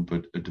defender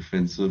but a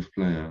defensive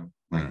player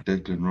like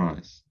Declan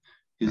Rice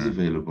is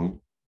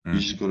available. You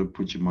just got to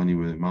put your money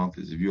where their mouth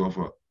is. If you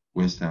offer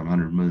West Ham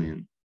 100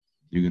 million,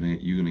 you're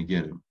gonna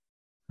get him.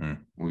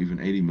 Or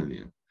even 80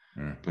 million,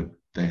 but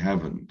they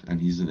haven't,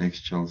 and he's an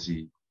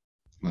ex-Chelsea,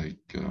 like,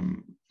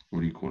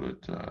 what do you call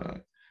it,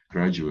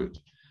 graduate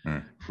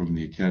from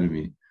the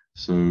academy.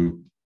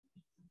 So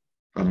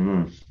I don't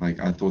know,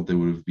 like, I thought they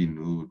would have been a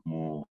little bit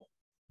more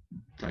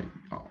like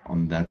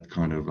on that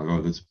kind of like, oh,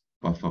 let's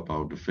buff up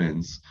our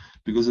defense,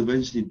 because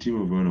eventually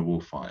Timo Werner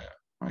will fire.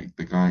 Like,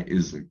 the guy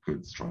is a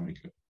good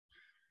striker,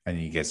 and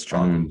he gets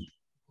strong.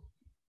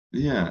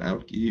 Yeah,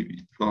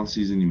 last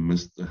season he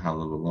missed a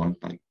hell of a lot,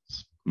 like,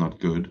 not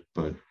good,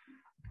 but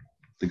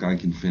the guy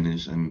can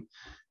finish and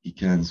he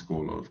can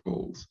score a lot of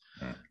goals.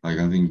 Like,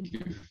 I think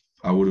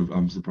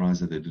I'm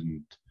surprised that they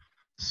didn't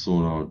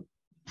sort out,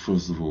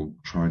 first of all,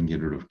 try and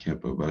get rid of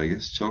Kepa. But I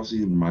guess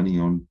Chelsea and money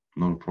aren't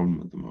not a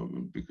problem at the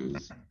moment,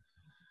 because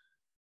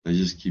they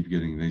just keep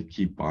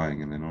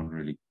buying, and they're not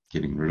really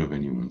getting rid of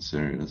anyone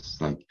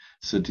serious. Like,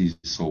 City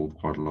sold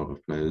quite a lot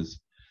of players.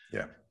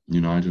 Yeah.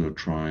 United are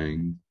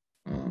trying.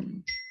 I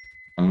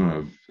don't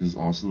know, has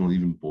Arsenal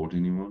even bought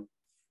anyone?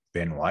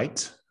 Ben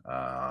White,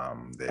 for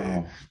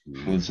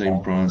the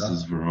same price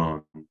as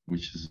Varane,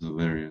 which is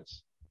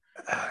hilarious.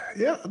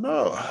 Yeah,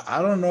 no,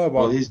 I don't know about.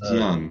 Well, he's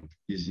young.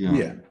 He's young.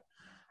 Yeah,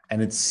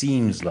 and it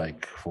seems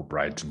like for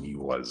Brighton he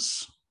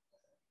was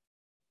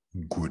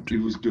good. He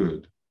was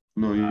good.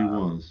 No, he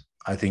was.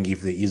 I think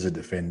if there is a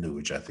defender,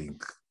 which I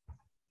think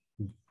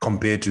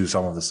compared to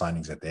some of the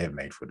signings that they have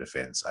made for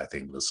defense, I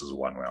think this is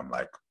one where I'm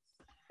like,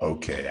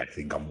 okay, I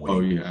think I'm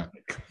winning. Oh yeah,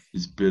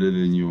 it's better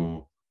than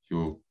your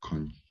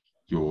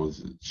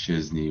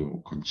Chesney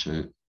or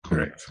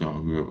correct,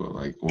 whoever,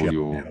 like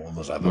all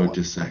those other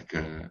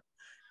Mertesacker.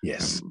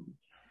 Yes.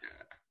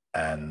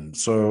 And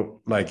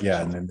so, like,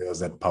 yeah, and then there was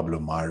that Pablo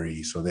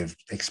Mari. So they've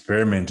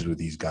experimented with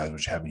these guys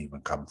which haven't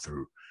even come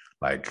through.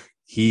 Like,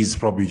 he's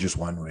probably just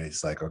one where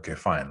it's like, okay,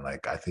 fine.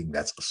 Like, I think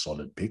that's a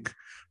solid pick,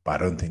 but I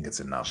don't think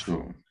it's enough.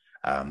 Sure.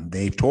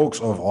 There are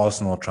talks of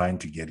Arsenal trying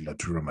to get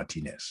Lautaro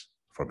Martinez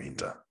from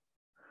Inter.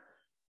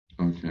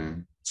 Okay.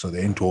 So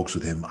they're in talks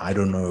with him. I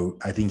don't know.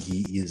 I think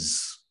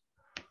he's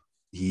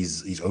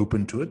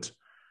open to it.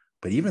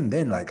 But even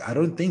then, like, I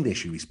don't think they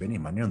should be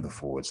spending money on the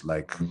forwards.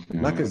 Like,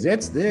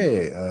 Lacazette's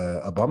there,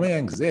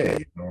 Aubameyang's there.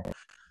 You know,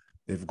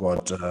 they've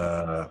got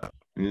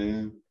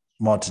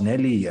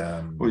Martinelli.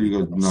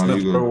 You got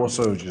Smith Rowe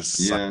also just.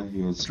 Yeah,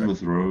 you got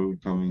Smith Rowe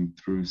coming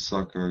through,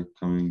 Saka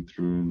coming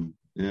through, and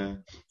yeah.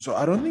 So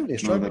I don't think they're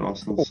struggling. That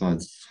Arsenal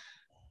side.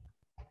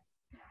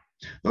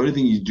 The only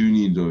thing you do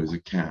need though is a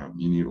cam.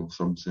 You need or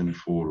some center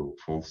forward or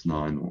false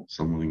nine or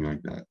something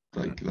like that.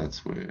 Like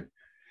that's where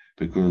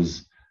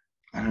because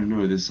I don't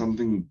know. There's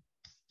something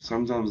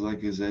sometimes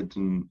like I said,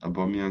 and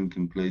Aubameyang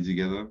can play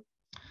together.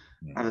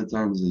 Mm. Other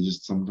times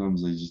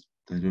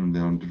they don't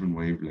they're on different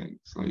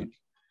wavelengths. Like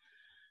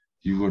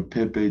you've got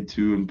Pepe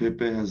too, and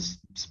Pepe has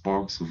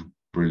sparks of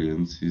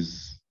brilliance.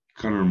 He's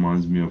kind of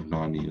reminds me of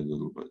Nani a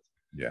little bit.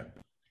 Yeah.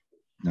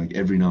 Like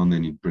every now and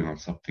then he'd bring out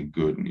something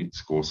good and he'd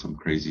score some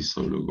crazy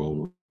solo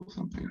goal or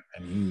something.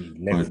 And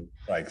he But left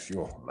strikes,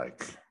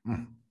 like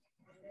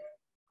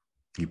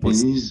he in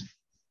puts. his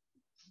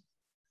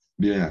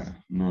yeah,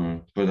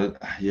 no,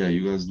 but yeah,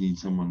 you guys need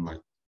someone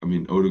like I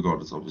mean Odegaard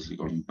has obviously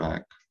gotten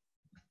back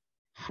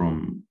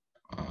from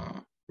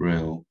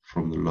Rail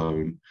from the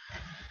loan.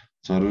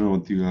 So I don't know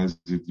what you guys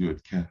would do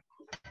at Cat.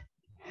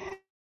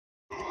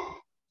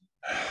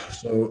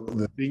 So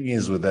the thing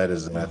is with that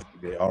is that I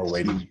think they are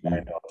waiting to Excuse me.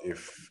 find out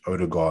if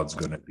Odegaard's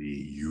going to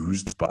be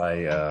used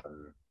by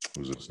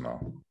who's this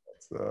now?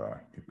 That's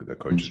the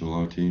coach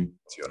Ancelotti.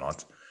 or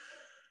not.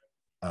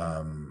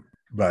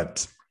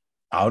 But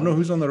I don't know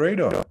who's on the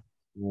radar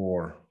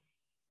for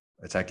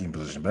attacking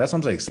position. But that's what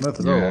I'm saying. Smith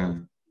as well. Yeah.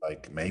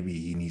 Like maybe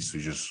he needs to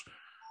just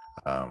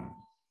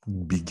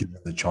be given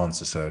the chance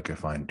to say, okay,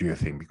 fine, do your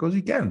thing because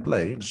he can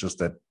play. It's just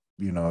that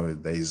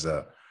there's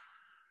a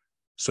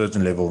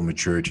certain level of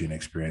maturity and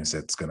experience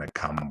that's going to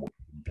come with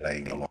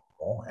playing a lot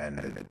more, and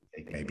it'll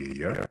take maybe a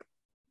year.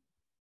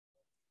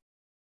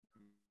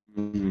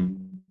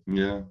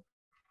 Yeah.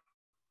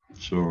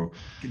 Sure.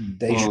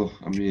 They Well,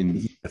 I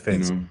mean,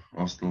 defense.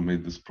 Arsenal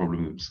made this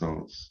problem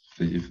themselves.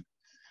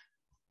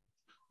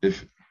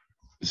 If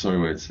sorry,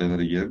 wait, say that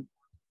again.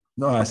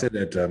 No, I said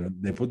that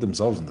they put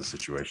themselves in the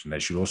situation. They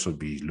should also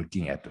be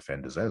looking at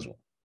defenders as well,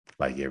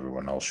 like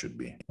everyone else should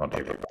be. Not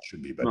everyone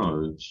should be, but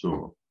No,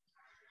 sure.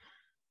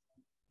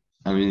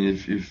 I mean,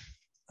 if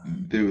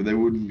they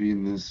wouldn't be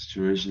in this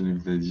situation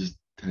if they just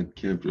had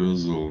kept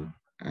Ozil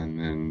and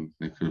then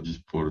they could have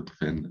just bought a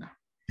defender.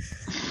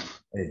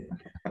 hey,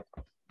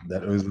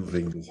 that Ozil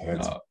thing just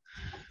hurts.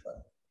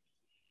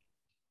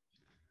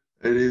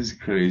 It is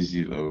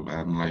crazy though,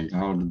 man. Like,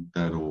 how did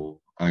that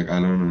all? I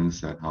don't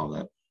understand how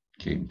that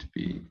came to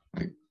be.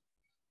 Like,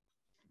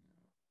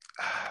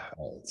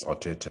 it's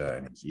Arteta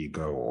and his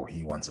ego, or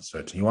he wants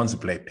to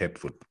play Pep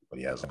football, but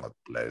he hasn't got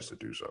players to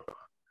do so.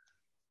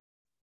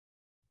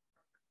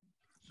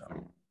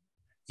 So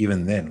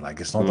even then, like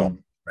it's not the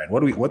brand.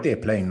 What they're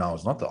playing now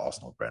is not the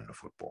Arsenal brand of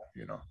football,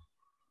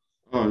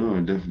 Oh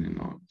no, definitely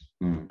not.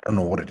 No. I don't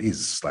know what it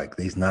is. Like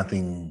there's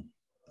nothing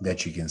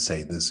that you can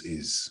say this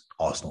is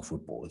Arsenal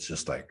football. It's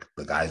just like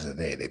the guys are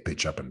there, they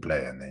pitch up and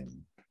play, and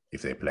then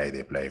if they play,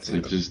 they play. If It's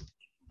like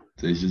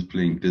they're just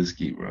playing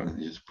disky, bro. They're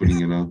just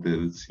putting it out there.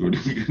 Let's see what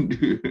we can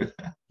do.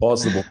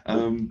 Possible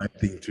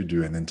thing to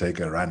do, and then take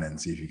a run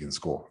and see if you can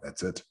score.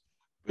 That's it.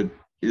 But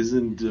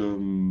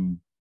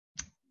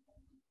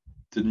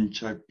didn't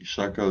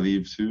Xhaka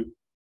leave too?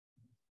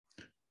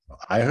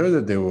 I heard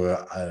that they were.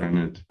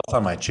 Last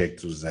time I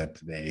checked was that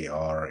they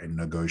are in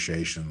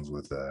negotiations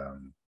with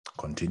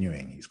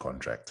continuing his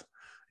contract,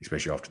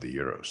 especially after the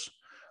Euros.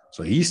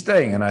 So he's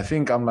staying, and I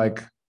think I'm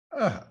like,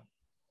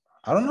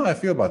 I don't know how I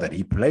feel about that.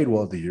 He played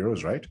well at the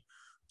Euros, right?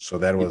 So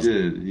that was. He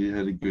did. He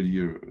had a good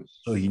Euros.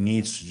 So he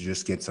needs to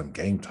just get some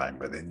game time,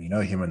 but then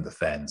him and the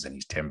fans and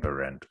his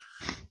temper and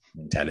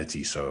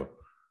mentality. So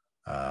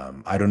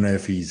I don't know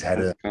if he's had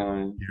a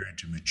period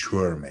to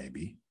mature,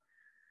 maybe,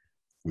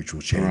 which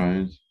will change.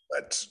 Right.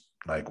 But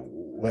like,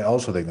 where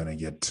else are they going to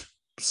get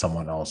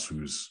someone else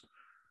who's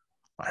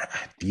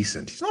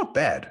decent? He's not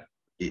bad.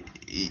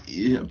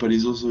 Yeah, but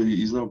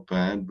he's not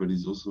bad, but he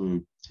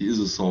is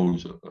a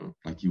soldier though.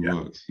 Like he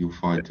works, he'll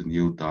fight and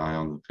he'll die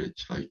on the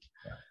pitch. Like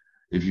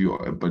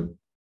but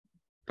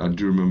I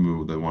do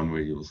remember the one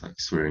where he was like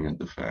swearing at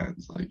the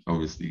fans. Like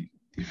obviously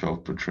he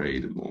felt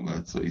betrayed and all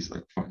that, so he's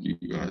like, "Fuck you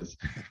guys."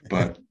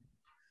 But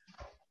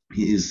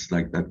he is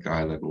like that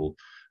guy that will,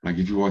 like,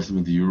 if you watch him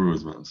at the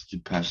Euros, man, such a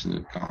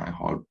passionate guy,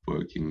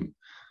 hardworking.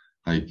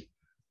 Like,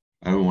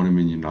 I don't want him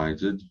in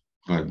United,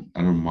 but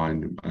I don't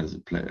mind him as a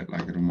player.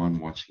 Like, I don't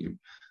mind watching him.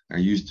 I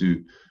used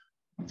to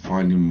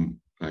find him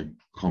like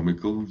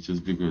comical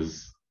just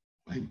because,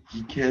 like,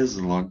 he cares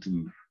a lot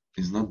and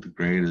he's not the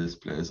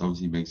greatest player. So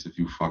obviously, he makes a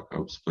few fuck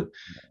ups,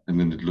 and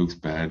then it looks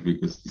bad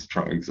because he's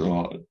trying so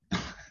hard.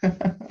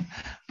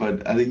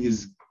 But I think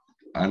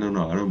I don't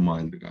know. I don't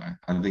mind the guy.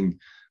 I think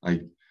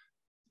like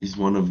he's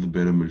one of the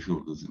better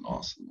midfielders in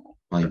Arsenal.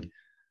 Like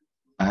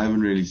I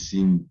haven't really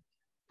seen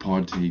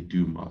Partey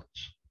do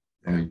much.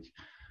 Like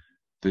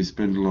they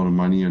spent a lot of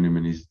money on him,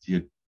 and he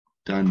had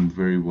done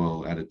very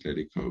well at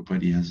Atletico,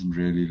 but he hasn't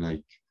really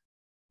like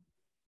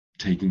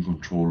taken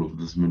control of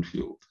this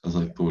midfield as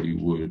I thought he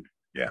would.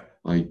 Yeah.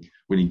 Like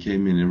when he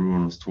came in,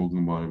 everyone was talking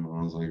about him, and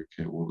I was like,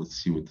 okay, well, let's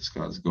see what this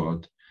guy's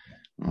got.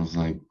 And I was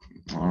like,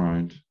 all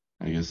right,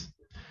 I guess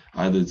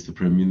either it's the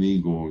Premier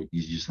League or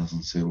he just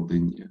hasn't settled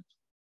in yet.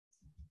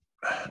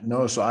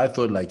 No, so I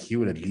thought like he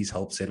would at least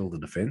help settle the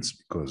defense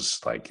because,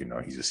 like,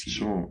 he's a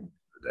senior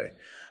today.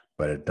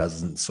 but it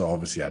doesn't. So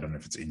obviously, I don't know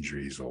if it's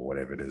injuries or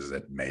whatever it is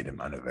that made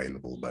him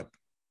unavailable. But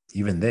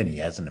even then, he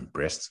hasn't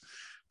impressed.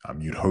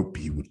 You'd hope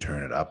he would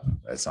turn it up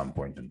at some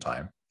point in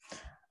time.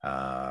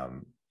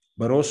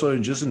 But also,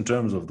 just in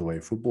terms of the way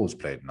football is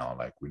played now,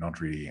 like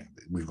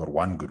we've got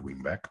one good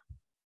wing back,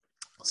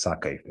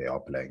 Saka, if they are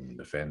playing in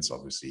defense,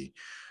 obviously.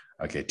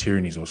 Okay,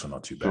 Tierney's also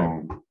not too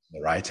bad.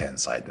 The right-hand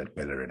side that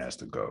Bellerin has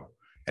to go.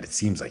 And it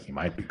seems like he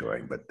might be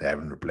going, but they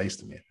haven't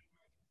replaced him yet.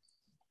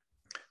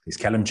 There's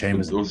Callum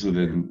Chambers. But also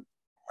then,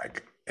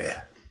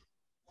 yeah.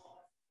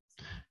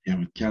 Yeah,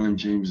 but Callum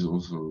James is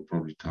also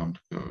probably time to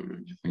go,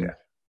 don't you think? Yeah.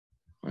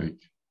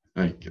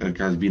 Like that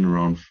guy's been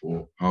around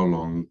for how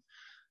long?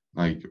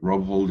 Like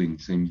Rob Holding,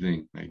 same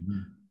thing. Like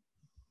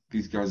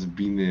these guys have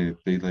been there.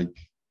 They like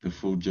the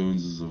Phil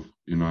Joneses of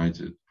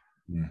United.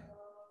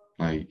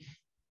 Like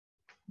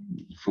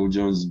Phil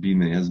Jones has been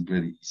there. He hasn't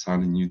played. He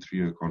signed a new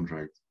 3-year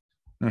contract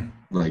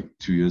like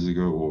 2 years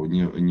ago, or a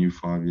new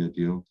 5-year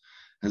deal.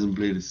 Hasn't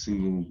played a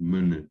single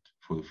minute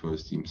for the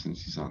first team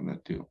since he signed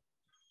that deal.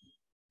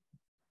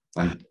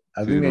 Like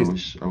I think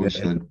I wish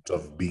that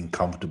of being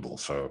comfortable.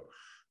 So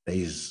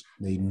they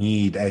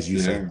need, as you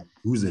say,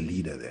 who's the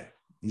leader there?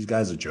 These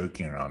guys are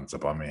joking around. It's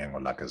Aubameyang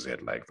or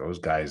Lacazette. Like those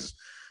guys,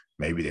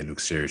 maybe they look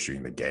serious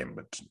during the game,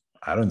 but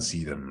I don't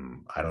see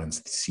them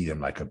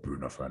like a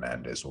Bruno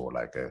Fernandes or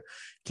like a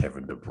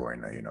Kevin De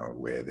Bruyne, you know,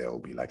 where they'll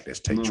be like, let's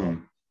take charge.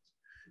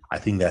 I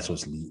think that's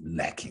what's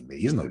lacking. There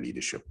is no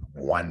leadership.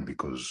 One,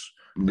 because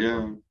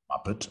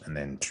Muppet, and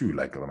then two,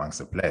 like amongst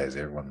the players,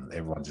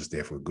 everyone's just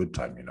there for a good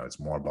time. You know, it's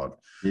more about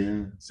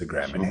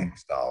Instagram and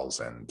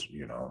hairstyles, and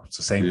you know, it's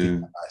the same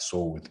thing I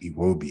saw with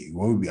Iwobi.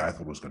 Iwobi, I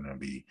thought was going to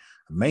be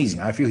amazing.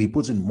 I feel he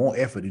puts in more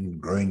effort in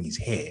growing his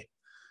hair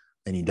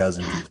than he does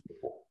in his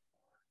football.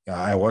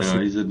 Yeah, I watched.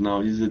 He's at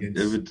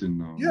Everton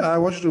now. Yeah, I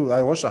watched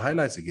the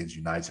highlights against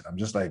United. I'm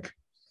just like,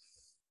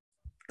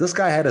 this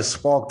guy had a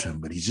spark to him,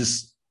 but he's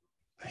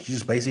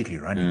just basically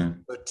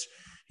running. But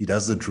he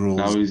does the drills.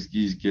 Now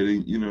he's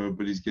getting, you know,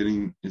 but he's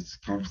getting, it's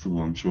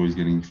comfortable. I'm sure he's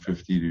getting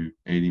 50 to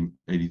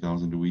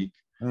 80,000 a week.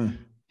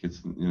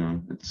 Gets, you know,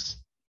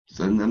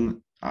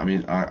 and I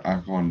mean,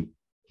 I can't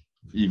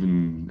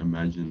even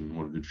imagine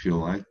what it would feel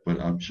like, but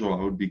I'm sure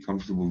I would be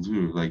comfortable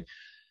too. Like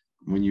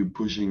when you're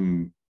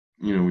pushing,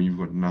 you know, when you've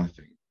got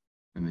nothing,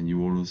 and then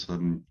you all of a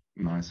sudden,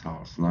 nice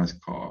house, nice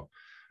car,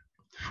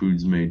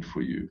 food's made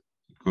for you,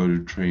 go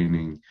to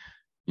training,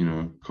 you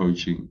know,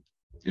 coaching,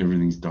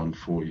 everything's done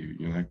for you.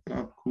 You're like,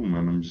 oh, cool,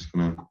 man. I'm just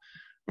got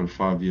a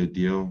 5-year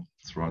deal.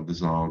 Let's ride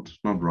this out.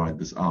 Not ride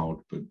this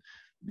out, but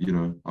you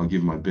know, I'll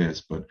give my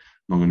best. But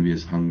I'm not going to be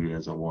as hungry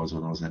as I was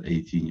when I was that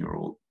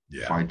 18-year-old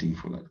fighting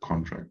for that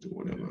contract or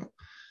whatever.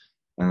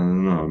 And I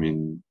don't know. I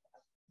mean,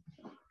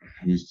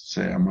 I used to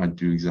say I might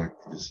do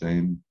exactly the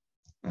same.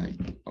 Like,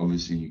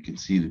 obviously, you can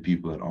see the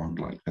people that aren't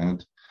like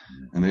that,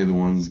 and they're the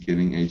ones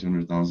getting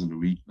 800,000 a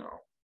week now.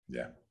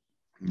 Yeah,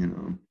 you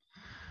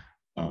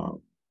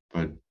know.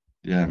 But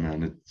yeah,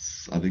 man,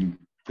 I think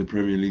the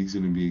Premier League's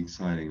going to be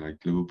exciting. Like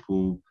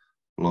Liverpool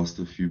lost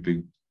a few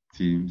big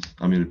teams.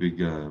 I mean, big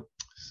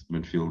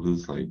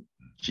midfielders. Like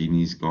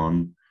Genie's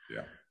gone.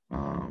 Yeah.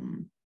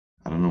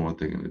 I don't know what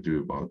they're going to do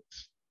about.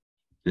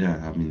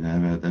 Yeah, I mean, they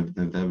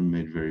haven't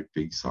made very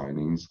big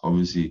signings.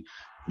 Obviously,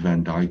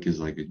 Van Dijk is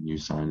like a new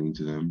signing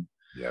to them.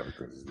 Yeah,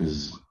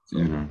 because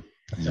you know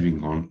he's been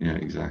gone. Yeah,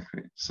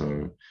 exactly.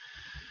 So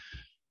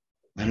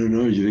I don't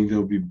know. Do you think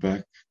they'll be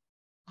back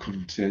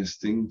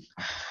contesting?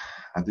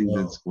 I think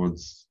that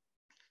squad's.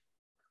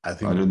 I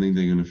don't think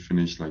they're going to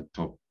finish like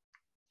top.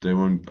 They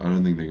won't. I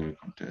don't think they're going to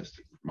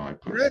contest. My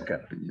personal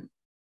opinion.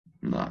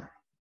 Nah.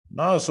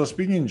 No. So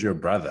speaking to your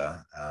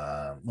brother,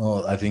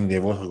 well, I think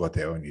they've also got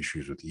their own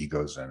issues with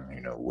egos and,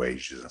 you know,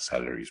 wages and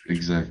salaries.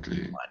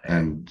 Exactly.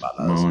 And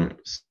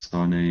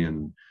Sane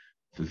and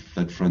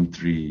that front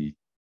three.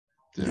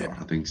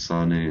 I think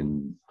Sane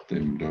and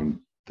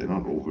them they're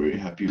not all very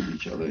happy with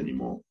each other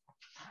anymore.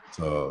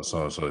 So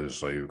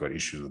you've got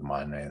issues with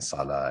Mane and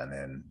Salah, and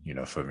then, you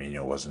know,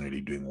 Firmino wasn't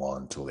really doing well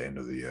until the end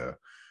of the year.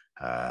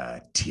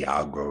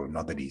 Thiago,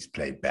 not that he's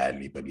played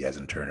badly, but he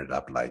hasn't turned it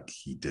up like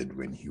he did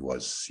when he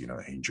was, you know,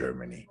 in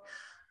Germany.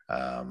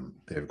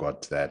 They've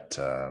got that.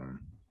 I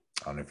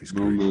don't know if he's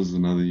Milner's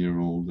another year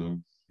older.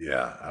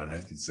 Yeah, I don't know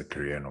if it's a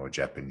Korean or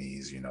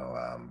Japanese. You know,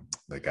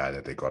 the guy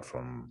that they got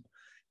from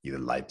either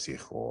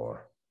Leipzig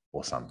or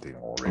something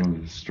already.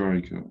 Oh, the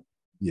striker.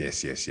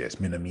 Yes,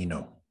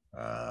 Minamino.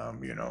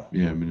 You know.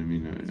 Yeah,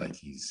 Minamino. Like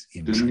he's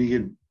in. Didn't he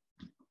get?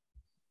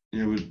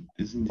 Yeah, but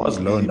isn't he was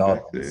loaned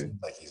out? It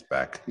seems like he's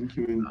back. I think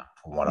from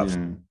one of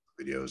the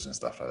videos and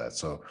stuff like that.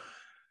 So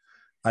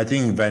I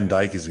think Van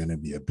Dijk is going to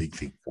be a big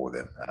thing for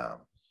them.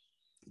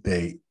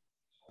 They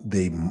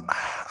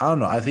I don't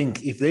know. I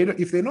think if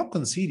they're not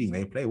conceding,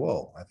 they play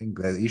well. I think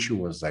the issue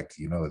was, like,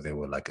 you know, they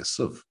were like a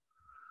sieve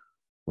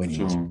when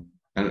he was.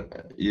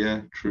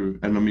 Yeah, true.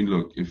 And I mean,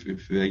 look,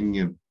 if they can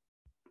get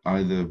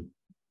either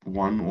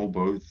one or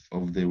both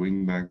of their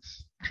wing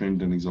backs,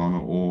 Trent Alexander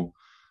or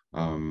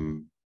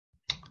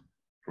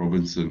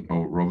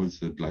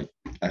Robertson, like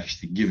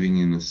actually giving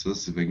in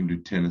assists, if they can do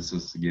 10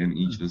 assists again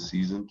each this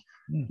season,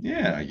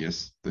 yeah, I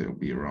guess they'll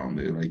be around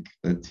there. Like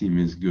that team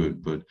is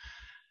good, but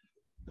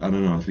I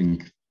don't know. I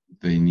think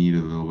they need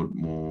a little bit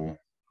more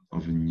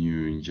of a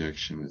new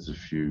injection. There's a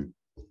few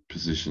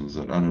positions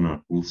that I don't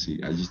know. We'll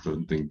see. I just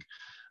don't think.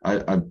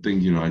 I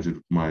think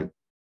United. My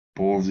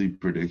ballsy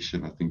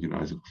prediction. I think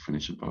United will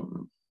finish above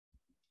them.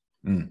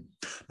 Mm.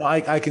 No,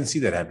 I can see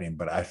that happening,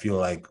 but I feel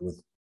like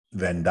with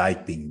Van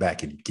Dijk being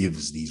back, it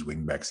gives these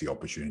wing backs the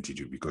opportunity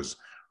to, because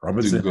To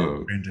Robertson and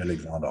go. Trent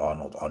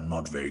Alexander-Arnold are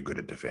not very good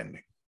at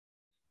defending.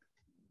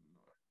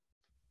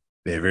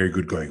 They're very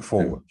good going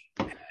forward.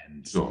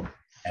 And So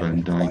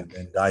and Van Dijk.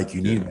 Van Dijk,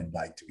 you need Van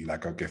Dijk to be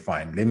like, okay,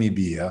 fine, let me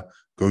be here,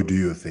 go do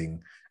your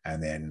thing.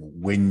 And then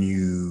when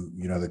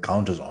the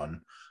counter's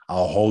on,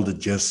 I'll hold it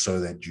just so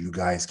that you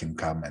guys can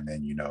come and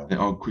then, They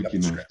are quick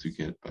enough to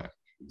get back.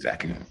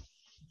 Exactly. Yeah.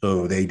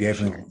 So they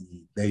definitely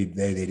they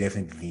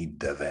definitely need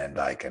the Van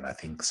Dijk, and I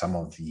think some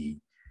of the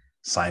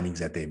signings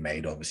that they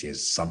made, obviously,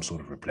 as some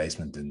sort of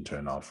replacement, didn't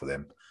turn out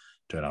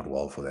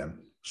well for them.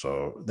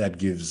 So that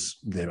gives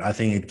them, I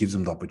think it gives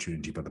them the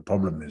opportunity. But the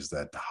problem is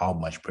that how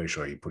much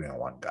pressure are you putting on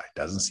one guy? It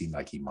doesn't seem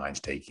like he minds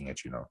taking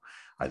it.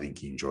 I think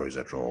he enjoys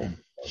that role.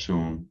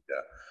 Sure.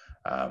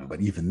 Yeah. But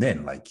even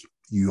then, like,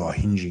 you are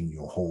hinging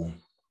your whole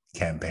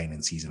campaign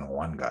and season on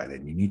one guy,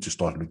 then you need to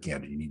start looking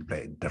at it. You need to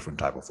play a different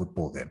type of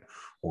football then,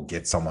 or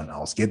get someone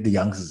else, get the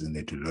youngsters in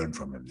there to learn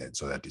from him then,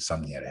 so that if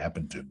something had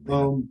happened to him.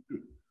 Well,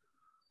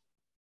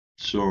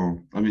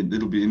 sure. I mean,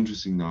 it'll be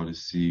interesting now to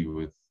see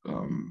with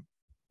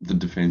the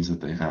defense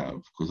that they have,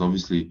 because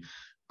obviously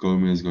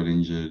Gomez got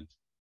injured,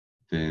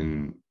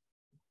 then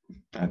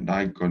Van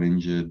Dijk got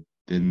injured,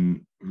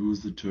 then who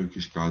was the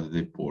Turkish guy that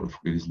they bought? I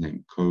forget his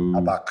name.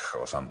 Kabak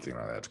or something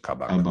like that.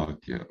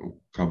 Kabak, yeah. Or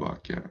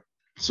Kabak, yeah.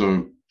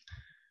 So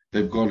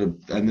they've got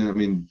and then I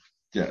mean,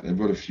 yeah, they've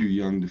got a few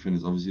young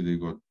defenders. Obviously,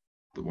 they've got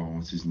the one,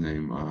 what's his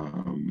name?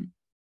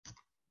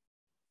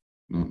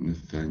 Not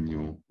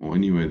Nathaniel. Or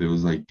anyway, there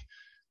was like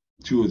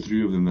two or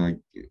three of them, like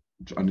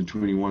under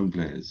 21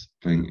 players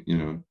playing,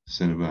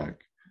 center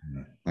back.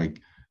 Mm-hmm.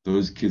 Like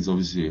those kids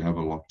obviously have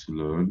a lot to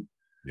learn.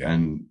 Yeah.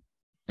 And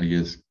I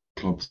guess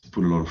Klopp's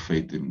put a lot of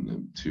faith in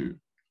them too.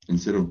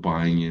 Instead of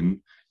buying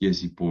in, yes,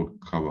 he bought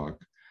Kabak,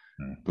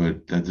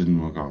 but that didn't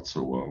work out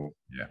so well.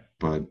 Yeah.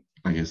 But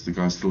I guess the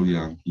guy's still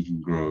young, he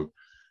can grow,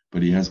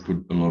 but he has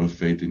put a lot of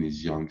faith in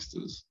his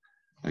youngsters.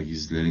 Like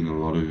he's letting a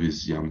lot of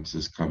his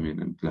youngsters come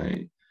in and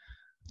play,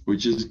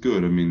 which is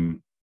good. I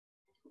mean,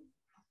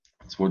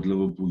 it's what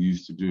Liverpool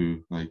used to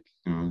do. Like,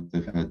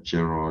 they've had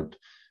Gerrard.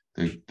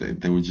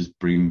 They would just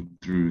bring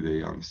through their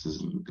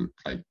youngsters and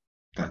like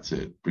that's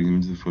it. Bring them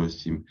into the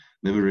first team.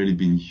 Never really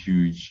been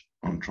huge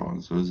on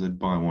transfers. They'd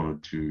buy one or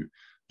two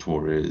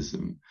Torres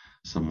and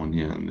someone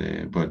here and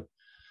there. But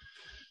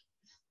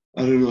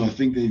I don't know. I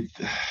think they're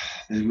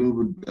a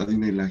little bit. I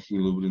think they're lacking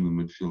a little bit in the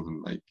midfield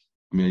and like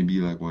maybe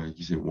like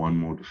you said, one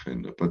more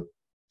defender. But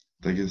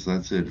I guess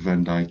that's it.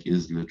 Van Dijk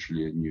is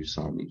literally a new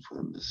signing for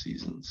them this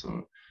season,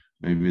 so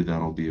maybe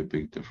that'll be a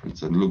big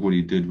difference. And look what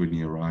he did when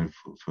he arrived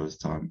for the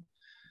first time.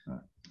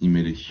 He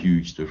made a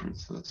huge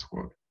difference to that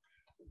squad.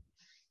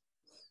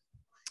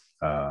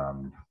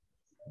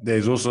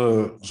 There's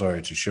also,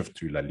 sorry to shift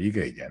to La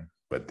Liga again,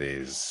 but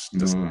there's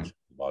discussion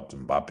about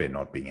Mbappe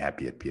not being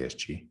happy at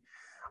PSG.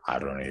 I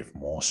don't know if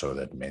more so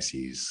that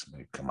Messi's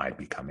might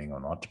be coming or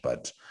not,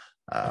 but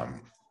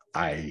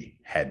I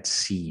had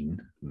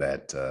seen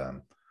that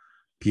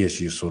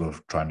PSG is sort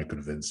of trying to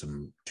convince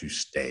him to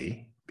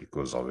stay,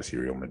 because obviously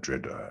Real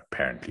Madrid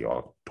apparently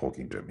are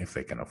talking to him. If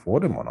they can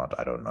afford him or not,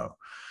 I don't know.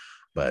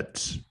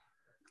 But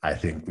I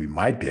think we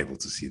might be able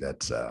to see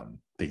that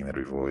thing that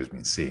we've always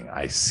been seeing.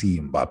 I see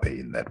Mbappe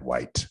in that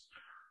white,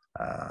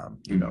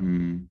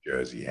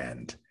 jersey,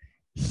 and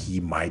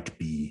he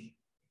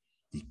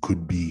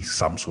could be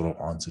some sort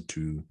of answer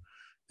to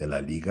the La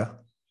Liga,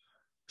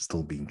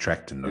 still being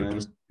tracked and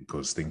noticed.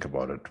 Because think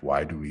about it,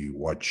 why do we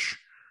watch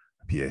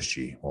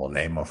PSG? Well,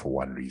 Neymar for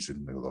one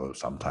reason, although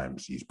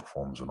sometimes he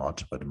performs or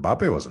not, but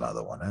Mbappe was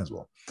another one as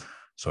well.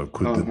 So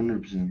could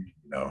 100%.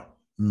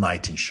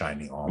 knight in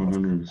shining armor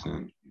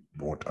 100%.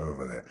 brought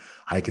over there.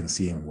 I can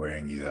see him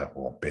wearing either,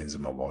 well,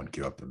 Benzema won't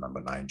give up the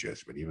number 9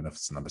 jersey, but even if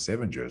it's number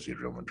 7 jersey at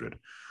Real Madrid,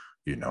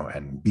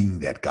 and being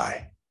that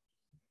guy.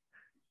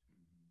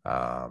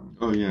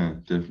 Oh yeah,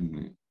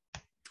 definitely.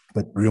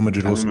 But Real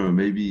Madrid also, I don't know,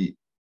 maybe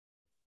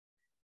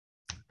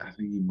I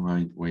think he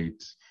might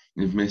wait.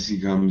 If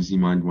Messi comes, he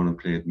might want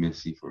to play at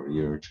Messi for a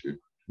year or two.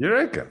 You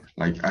reckon?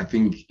 Like I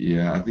think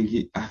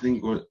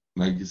what,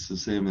 like it's the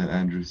same that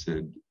Andrew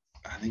said.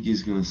 I think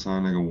he's gonna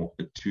sign like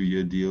a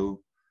 2-year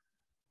deal,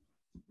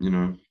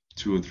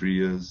 2 or 3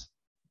 years,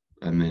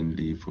 and then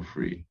leave for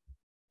free.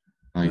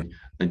 Like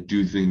I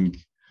do think,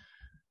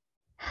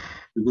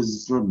 because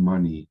it's not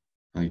money.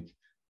 Like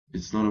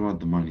it's not about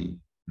the money.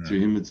 To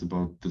him, it's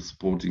about the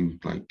sporting,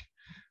 like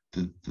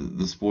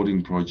the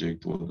sporting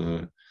project, or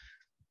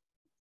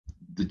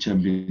the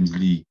Champions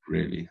League,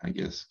 really, I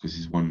guess, because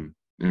he's won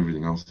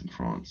everything else in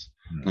France.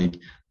 Like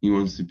he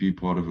wants to be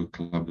part of a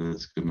club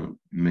that's gonna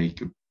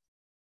make a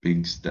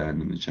big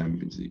stand in the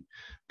Champions League.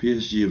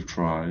 PSG have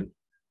tried,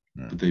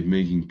 but they're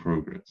making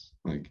progress.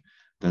 Like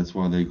that's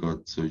why they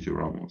got Sergio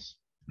Ramos.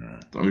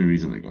 Mm. The only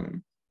reason they got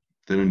him.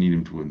 They don't need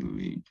him to win the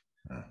league.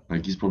 Mm.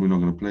 Like he's probably not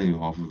going to play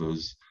half of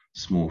those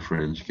small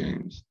French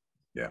games.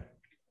 Yeah,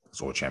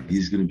 it's all Champions.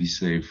 He's going to be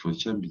saved for the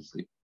Champions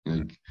League.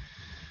 Like,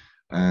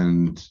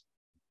 and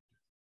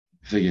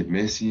if they get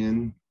Messi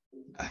in,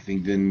 I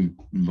think then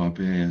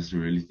Mbappe has to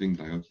really think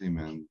like, okay,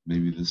 man,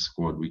 maybe this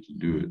squad we can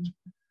do it.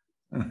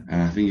 Mm.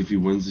 And I think if he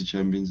wins the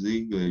Champions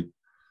League, like,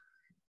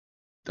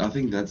 I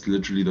think that's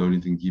literally the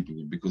only thing keeping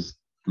him. Because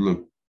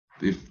look,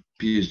 if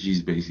PSG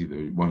is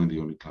basically one of the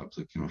only clubs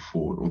that can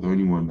afford, or the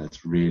only one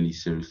that's really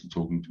seriously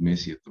talking to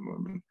Messi at the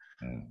moment,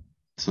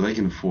 so they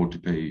can afford to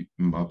pay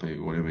Mbappe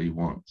whatever he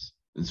wants.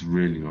 It's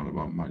really not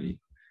about money.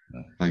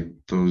 Like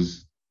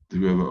those,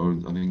 whoever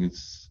owns, I think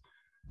it's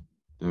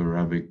the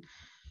Arabic,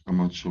 I'm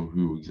not sure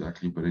who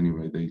exactly, but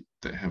anyway, they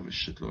have a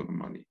shitload of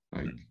money.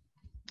 Like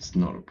it's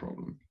not a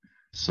problem.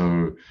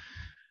 So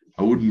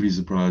I wouldn't be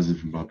surprised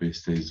if Mbappe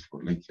stays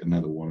for like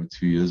another 1 or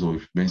 2 years, or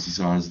if Messi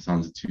signs a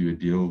 2-year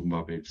deal,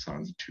 Mbappe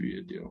signs a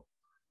 2-year deal.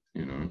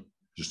 You know,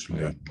 just to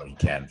learn what he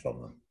can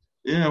from them.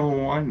 Yeah,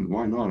 well,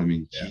 why not? I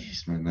mean,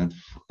 jeez, man,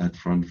 that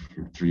front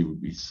three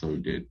would be so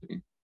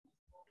deadly.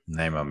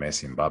 Neymar,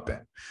 Messi,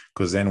 Mbappe.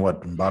 Because then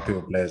what? Mbappe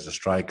will play as a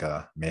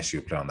striker, Messi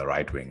will play on the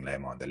right wing,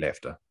 Neymar on the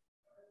left. Huh?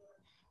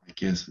 I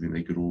guess, I mean,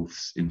 they could all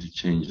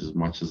interchange as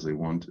much as they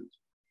wanted.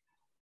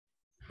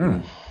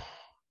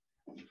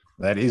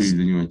 That is.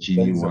 Then you had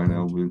Gini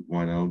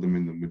Wijnaldum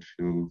in the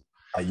midfield.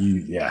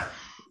 Yeah.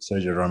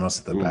 Sergio Ramos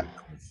at the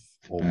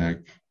back.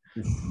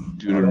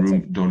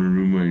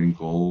 Donnarumma in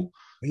goal.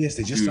 Yes,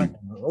 they just signed.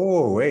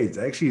 Oh, wait.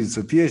 Actually,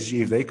 so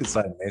PSG, if they could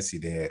sign Messi,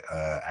 they're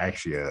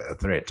actually a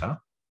threat, huh?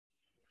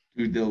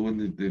 Dude, they'll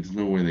win. There's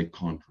no way they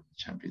can't win the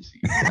Champions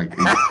League. Like,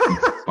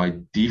 by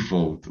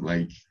default,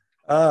 like.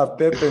 Pep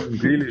and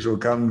Grealish will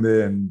come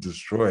there and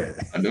destroy it.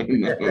 I don't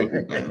know.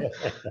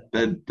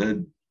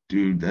 That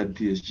dude, that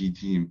PSG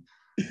team,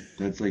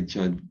 that's like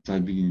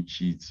typing in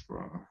cheats,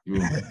 bro.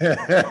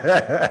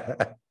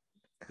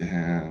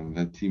 Damn,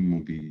 that team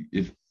will be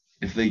if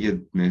they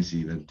get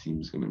Messi, that team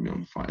is gonna be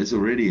on fire. It's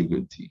already a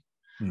good team.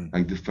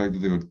 Like the fact that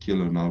they got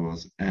Keylor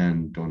Navas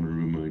and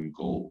Donnarumma in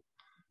goal.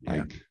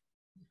 Like,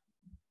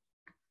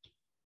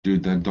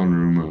 dude, that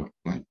Donnarumma,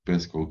 like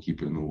best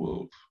goalkeeper in the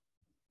world.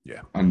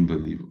 Yeah,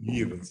 unbelievable.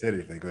 You even said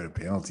if they go to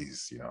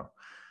penalties, you know.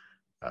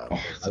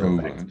 It's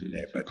over, dude.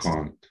 You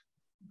can't.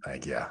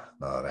 Like,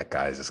 no, that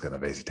guy is just gonna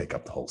basically take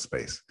up the whole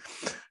space.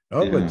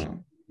 No, but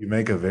you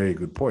make a very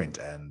good point,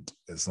 and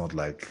it's not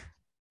like,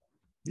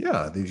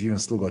 they've even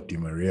still got Di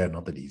Maria.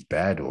 Not that he's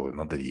bad, or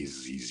not that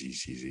he's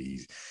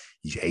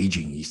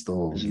aging. He's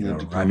still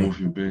running off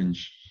your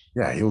bench.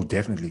 Yeah, he'll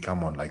definitely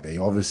come on. Like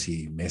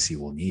Messi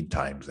will need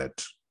times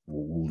that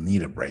will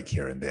need a break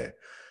here and there.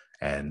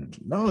 And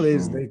no, they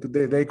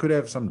could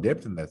have some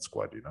depth in that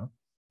squad, you know.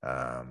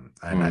 I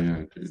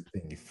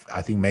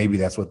think maybe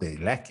that's what they're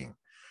lacking.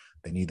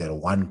 They need that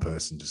one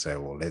person to say,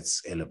 well,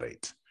 let's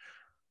elevate.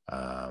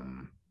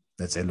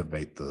 Let's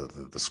elevate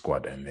the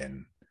squad, and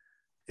then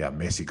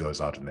Messi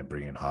goes out and they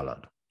bring in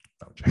Haaland.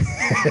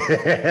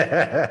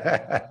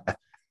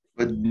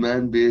 But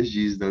man,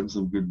 BSG's done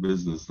some good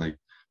business, like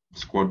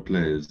squad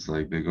players.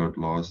 Like they got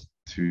last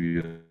 2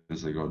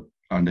 years, they got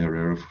Ander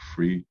Herrera for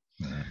free.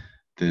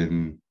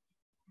 Then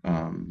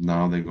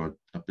now they got,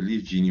 I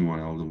believe Gini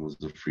Wijnaldum was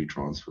a free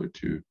transfer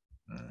too.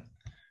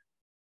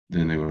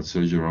 Then they got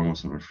Sergio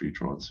Ramos on a free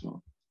transfer,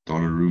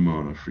 Donnarumma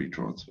on a free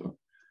transfer,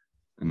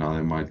 and now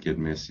they might get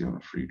Messi on a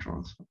free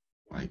transfer.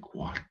 Like,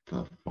 what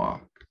the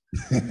fuck?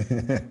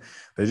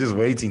 They're just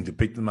waiting to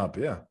pick them up,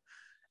 and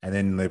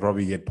then they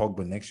probably get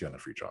Pogba next year on a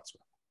free transfer.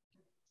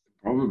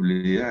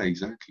 Probably,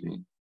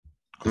 exactly.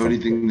 The only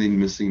thing they're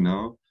missing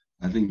now,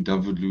 I think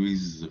David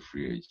Luiz is a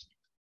free agent.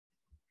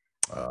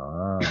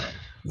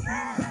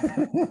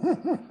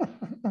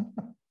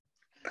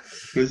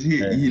 Because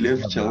he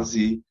left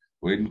Chelsea,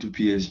 went to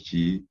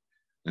PSG,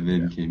 and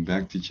then came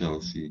back to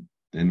Chelsea,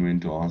 then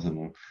went to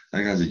Arsenal.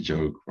 That guy's a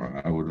joke,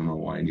 bro. I wouldn't know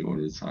why anyone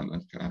would sign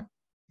that guy.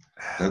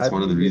 That's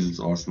one of the reasons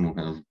Arsenal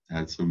have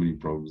had so many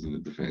problems in the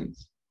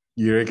defense.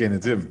 You reckon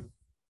it's him?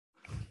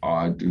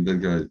 Oh, dude, that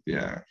guy,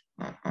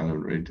 I don't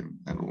rate him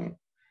at all.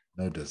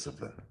 No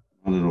discipline.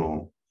 Not at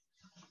all.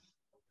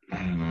 I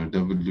don't know.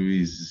 David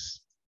Luiz,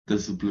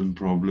 discipline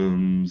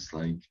problems,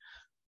 like,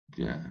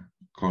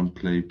 can't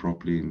play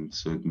properly in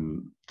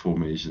certain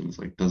formations,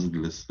 like doesn't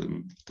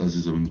listen, does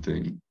his own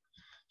thing.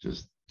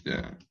 Just,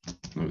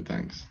 no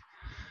thanks.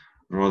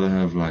 I'd rather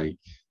have, like,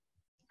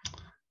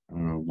 I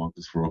don't know,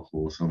 Marcus Rocco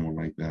or someone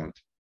like that.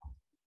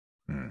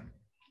 I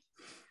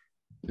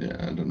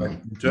don't know.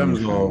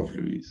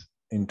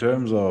 In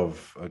terms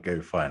of, okay,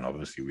 fine.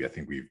 Obviously, I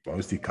think we've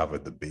mostly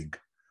covered the big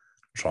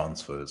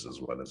transfers as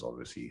well as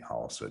obviously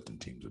how certain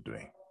teams are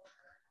doing.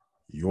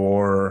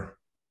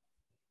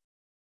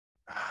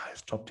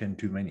 Is top 10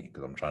 too many?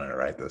 Because I'm trying to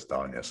write this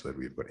down here so that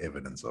we've got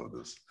evidence of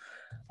this.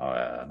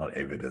 Not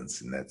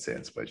evidence in that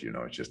sense, but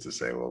just to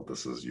say, well,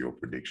 this is your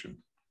prediction.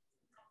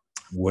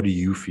 What do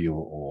you feel,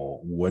 or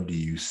what do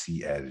you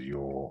see as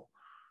your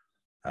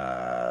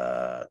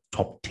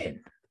top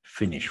 10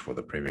 finish for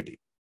the Premier League?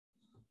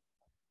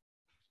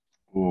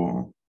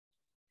 Oh,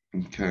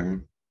 okay.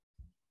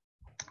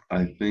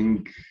 I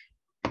think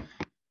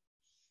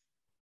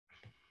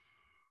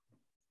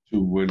to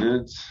win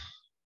it,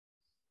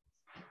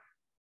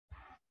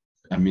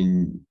 I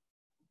mean,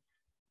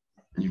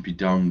 you'd be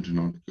dumb to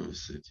not go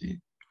City.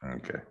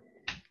 Okay.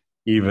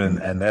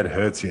 And that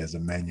hurts you as a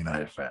Man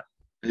United fan.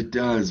 It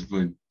does,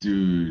 but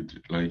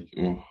dude, like,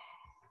 oh.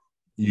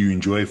 You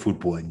enjoy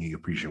football and you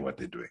appreciate what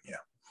they're doing, yeah.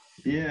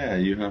 Yeah,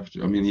 you have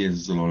to. I mean, yes,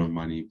 it's a lot of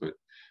money, but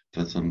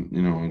that's like,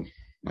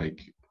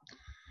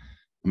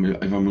 I mean,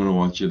 if I'm gonna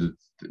watch it,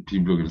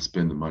 people are gonna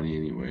spend the money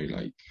anyway.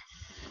 Like,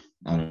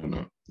 I don't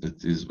know.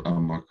 It is.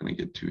 I'm not gonna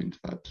get too into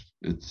that.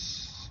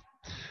 It's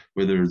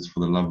whether it's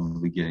for the love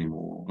of the game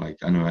or like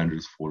I know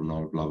Andrew's fallen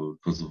out of love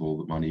because of all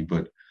the money,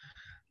 but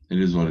it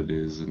is what it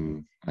is,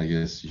 and I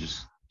guess you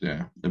just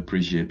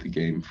appreciate the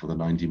game for the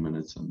 90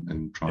 minutes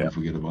and try and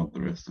forget about the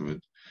rest of it.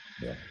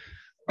 Yeah.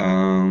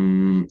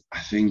 I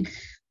think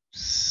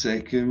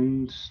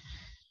second.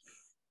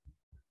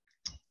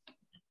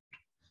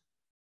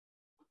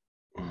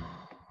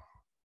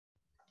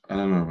 I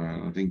don't know,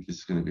 man. I think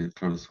it's going to be a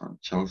close one,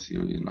 Chelsea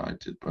or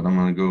United, but I'm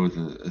going to go with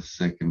a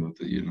second with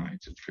the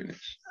United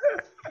finish.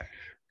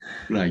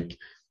 Like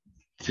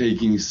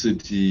taking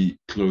City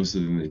closer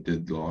than they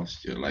did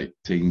last year, like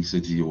taking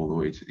City all the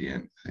way to the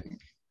end, I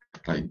think.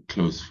 Like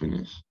close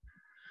finish.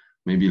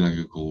 Maybe like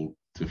a goal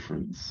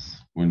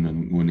difference,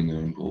 winning an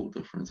own goal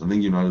difference. I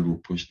think United will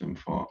push them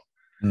far.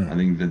 I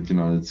think that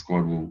United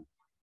squad will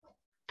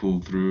pull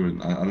through,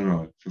 and I don't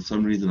know. For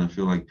some reason, I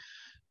feel like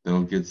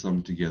they'll get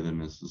some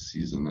togetherness this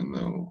season, and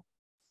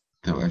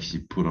they'll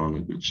actually put on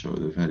a good show.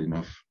 They've had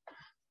enough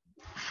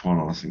fun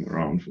arsing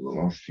around for the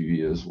last few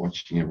years,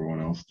 watching everyone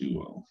else do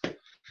well.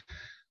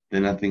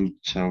 Then I think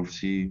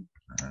Chelsea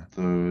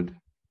third.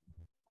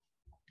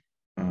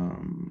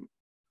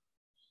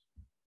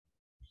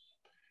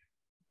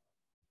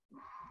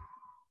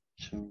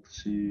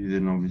 Chelsea,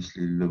 then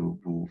obviously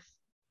Liverpool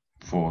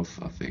fourth,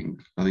 I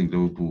think. I think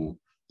Liverpool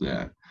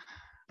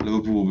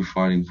will be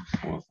fighting for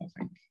fourth, I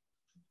think.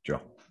 Sure.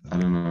 I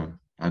don't know.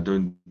 I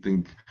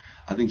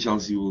think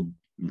Chelsea will.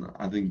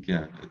 I think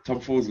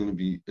top four is going to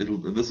be.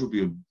 This will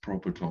be a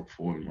proper top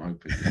four in my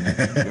opinion.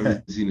 I've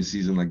never seen a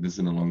season like this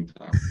in a long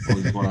time. Or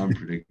is what I'm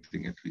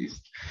predicting at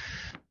least.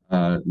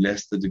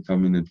 Leicester to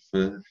come in at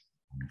fifth.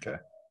 Okay.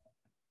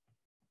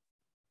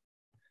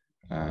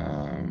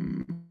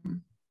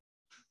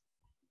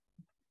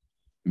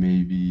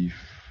 Maybe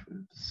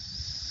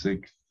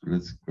sixth.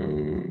 Let's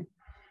go.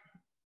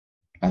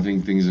 I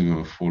think things are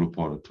going to fall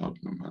apart at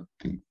Tottenham. I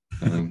think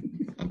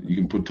you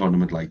can put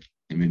Tottenham at like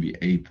maybe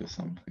eighth or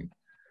something.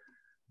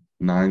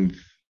 Ninth,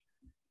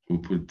 we'll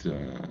put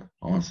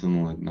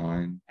Arsenal at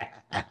 9.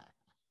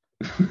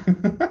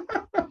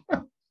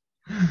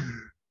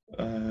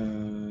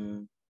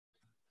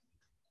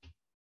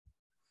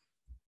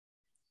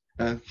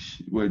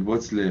 Actually, wait,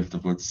 what's left?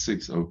 I've got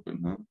 6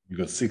 open, huh? You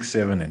got 6,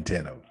 7, and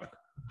 10 open.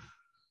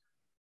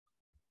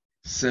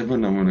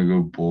 7, I'm gonna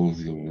go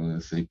ballsy. I'm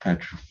gonna say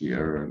Patrick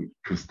Vieira and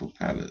Crystal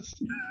Palace.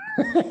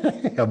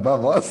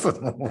 Above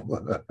Arsenal.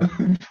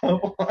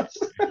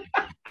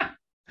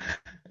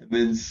 And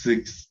then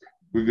 6,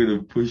 we're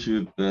gonna push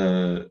with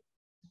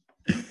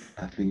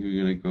I think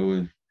we're gonna go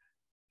with.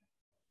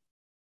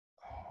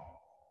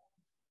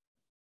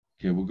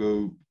 Okay, we'll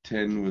go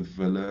 10 with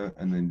Villa,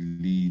 and then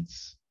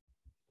Leeds.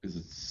 Is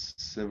it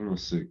 7 or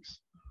 6?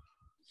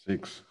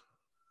 6.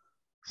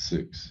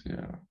 6,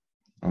 yeah.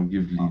 I'll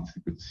give Leeds a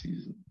good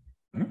season.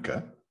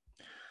 Okay.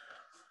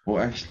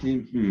 Well,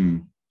 actually,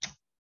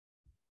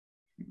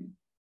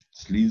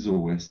 it's Leeds or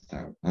West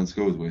Ham. Let's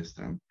go with West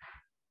Ham.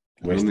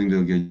 I don't think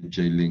they'll get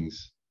Jay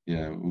Lings.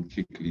 Yeah, we'll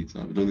kick Leeds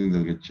out. I don't think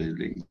they'll get Jay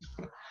Lings.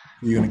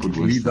 You're going to kick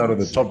Leeds out of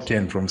the top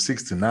 10 from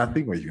 6 to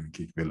nothing, or you're going to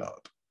kick Villa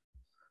out?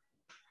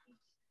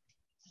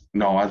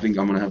 No, I think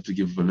I'm going to have to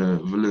give Villa.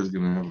 Villa's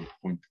going to have a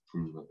point to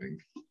prove, I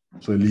think.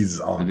 So Leeds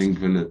is out. I think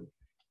Villa.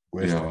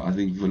 West Ham. I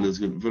think Villa's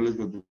got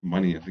the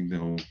money. I think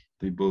they'll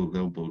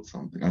build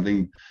something. I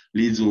think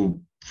Leeds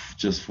will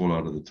just fall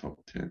out of the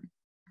top 10.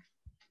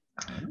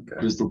 Okay.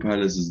 Crystal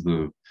Palace is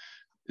the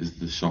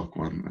shock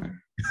one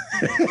there.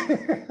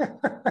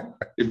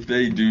 If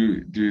they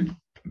do, dude,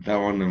 that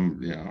one,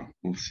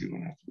 we'll see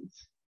what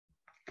happens.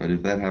 But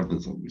if that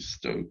happens, I'll be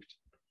stoked.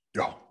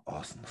 Yeah,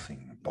 Arsenal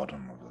thing,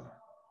 bottom of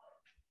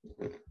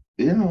the.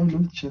 Yeah,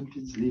 not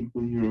Champions League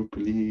or Europa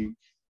League.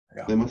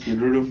 Yeah. They must get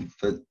rid of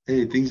that.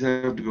 Hey, things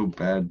have to go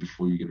bad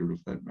before you get rid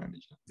of that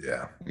manager.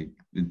 Yeah. Like,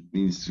 it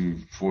needs to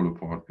fall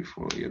apart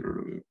before they get rid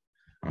of it.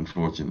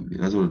 Unfortunately,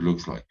 that's what it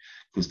looks like.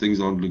 Because things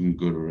aren't looking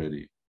good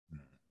already.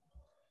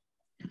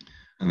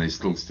 And they're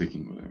still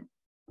sticking with him.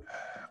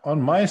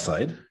 On my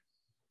side,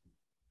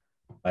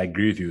 I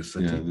agree with you,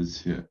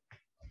 City.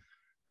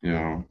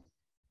 Yeah.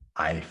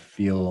 I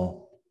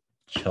feel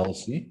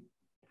Chelsea.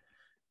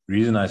 The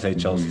reason I say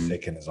Chelsea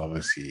second is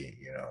obviously,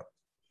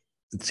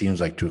 it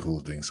seems like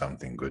Tuchel's doing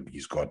something good.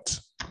 He's got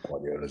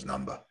Guardiola's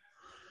number.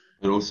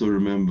 But also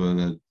remember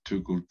that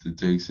Tuchel, it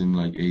takes him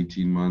like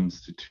 18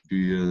 months to 2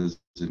 years,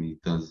 and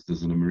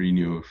there's a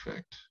Mourinho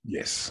effect.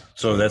 Yes.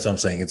 So that's what I'm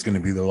saying. It's going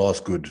to be the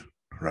last good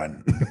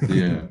run.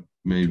 Yeah,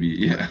 maybe.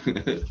 Yeah.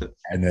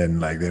 And then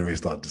then we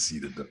start to see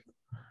the dip.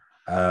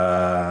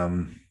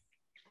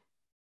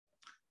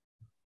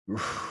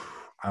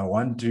 I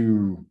want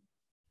to,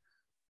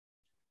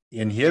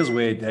 and here's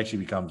where it actually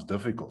becomes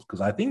difficult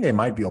because I think there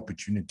might be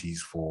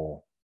opportunities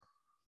for.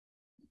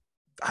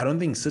 I don't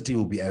think City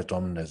will be as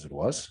dominant as it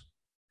was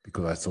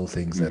because I still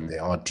think that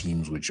there are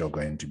teams which are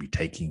going to be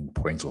taking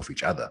points off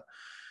each other.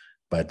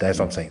 But that's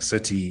what I'm saying.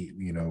 City,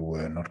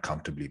 were not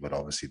comfortably, but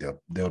obviously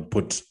they'll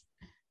put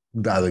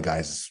the other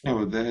guys. Yeah,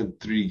 but they had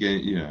 3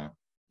 games. Yeah.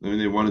 I mean,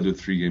 they wanted to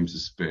 3 games to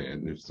spare.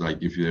 And it's like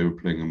if they were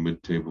playing a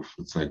mid-table,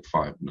 it's like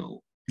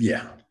 5-0.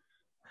 Yeah.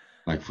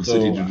 Like for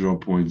City to draw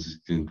points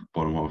in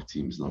bottom half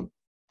teams, not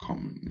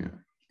common. Yeah.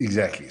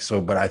 Exactly.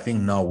 So, but I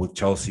think now with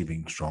Chelsea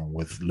being strong,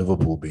 with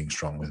Liverpool being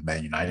strong, with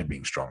Man United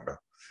being stronger,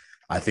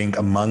 I think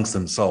amongst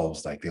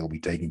themselves, they'll be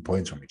taking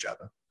points from each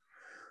other,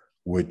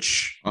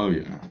 which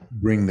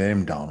bring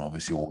them down,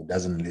 obviously, or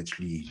doesn't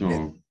literally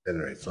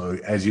accelerate. So,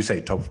 as you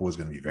say, top 4 is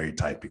going to be very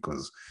tight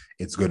because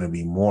it's going to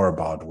be more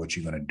about what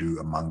you're going to do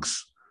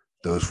amongst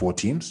those 4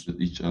 teams,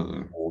 with each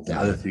other, or the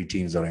other 3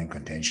 teams that are in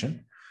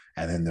contention,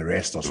 and then the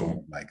rest are sort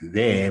of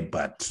there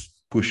but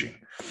pushing.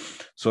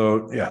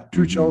 So,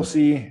 2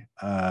 Chelsea.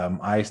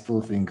 I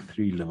still think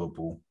 3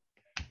 Liverpool.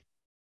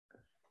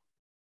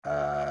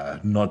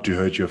 Not to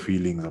hurt your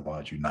feelings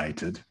about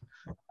United.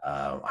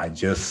 I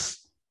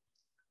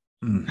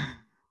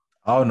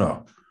don't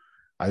know.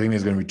 I think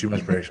there's going to be too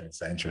much pressure on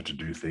Sancho to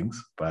do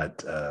things.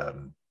 But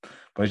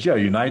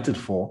United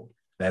 4.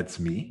 That's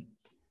me.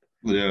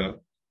 Yeah.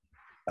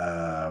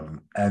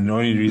 And the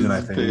only reason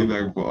I think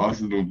payback for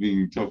Arsenal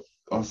being top.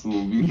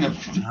 Arsenal being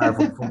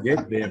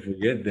forget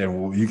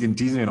them. Well, you can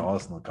tease me when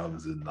Arsenal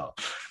comes in now,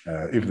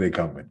 if they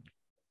come in.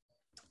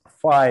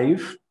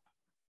 5.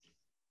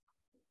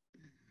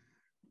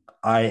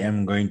 I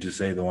am going to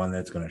say the one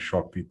that's going to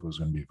shock people is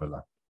going to be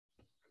Villa.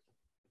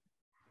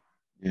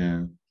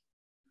 Yeah.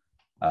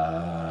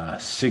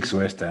 6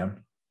 West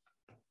Ham.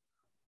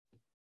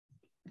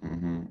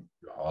 Mm-hmm.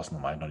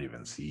 Arsenal might not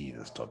even see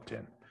this top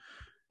 10.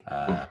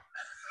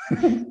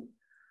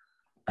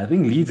 I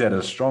think Leeds had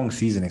a strong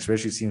season,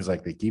 especially seems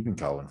like they're keeping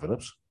Calvin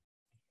Phillips.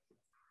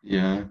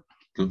 Yeah,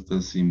 it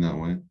does seem that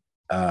way.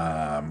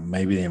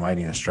 Maybe they might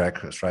need a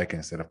striker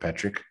instead of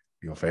Patrick,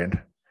 your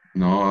friend.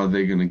 No,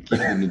 they're going to keep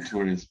the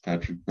notorious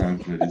Patrick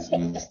Bamford. He's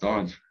going to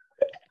start.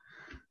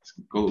 It's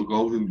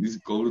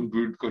golden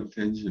boot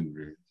contention,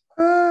 bro.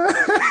 I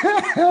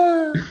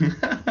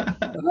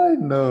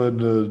know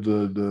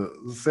the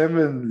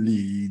 7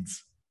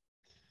 Leeds.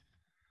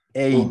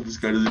 8. Oh, this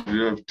guy doesn't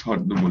even have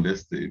Tottenham or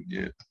Leicester in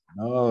yet.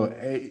 No,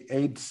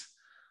 8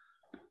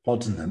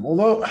 Tottenham.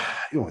 Although,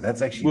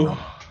 that's actually not.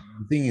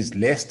 The thing is,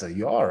 Leicester,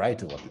 you are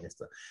right about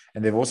Leicester.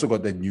 And they've also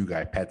got that new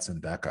guy, Patson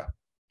Daka.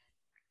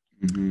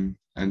 Mm-hmm.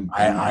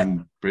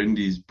 And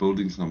Brendy's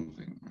building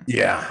something.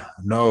 Yeah,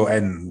 no,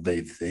 and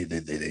they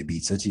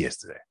beat City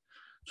yesterday.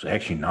 So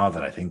actually, now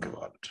that I think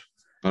about it.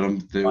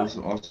 But they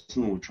also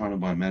Arsenal were trying to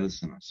buy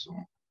Maddison, I saw.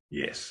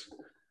 Yes.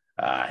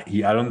 I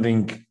don't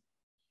think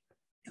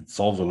it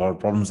solves a lot of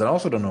problems. And I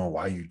also don't know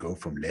why you go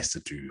from Leicester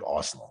to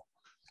Arsenal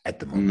at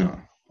the moment.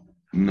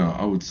 No,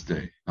 I would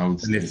stay.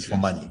 Unless it's for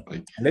money.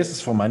 Unless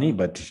it's for money,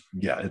 but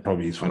yeah, it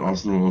probably is for money.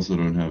 Arsenal also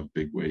don't have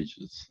big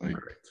wages.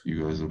 Correct.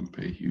 You guys don't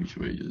pay huge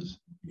wages.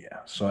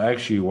 Yeah. So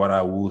actually, what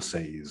I will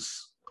say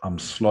is I'm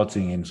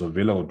slotting in. So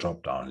Villa will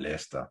drop down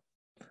Leicester.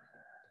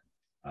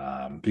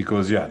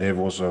 Because, they've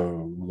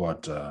also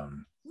got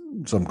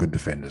some good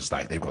defenders.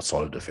 They've got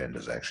solid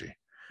defenders, actually.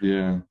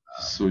 Yeah.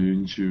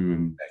 Soyuncu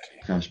and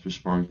Kasper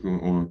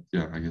Schmeichel, or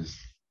I guess,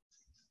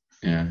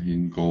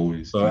 in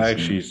goal. So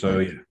actually,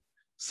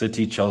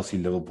 City, Chelsea,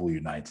 Liverpool,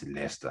 United,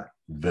 Leicester,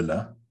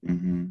 Villa,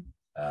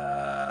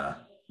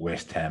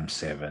 West Ham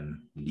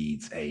 7,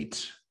 Leeds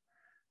 8,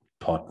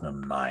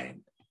 Tottenham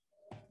 9,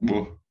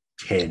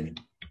 10.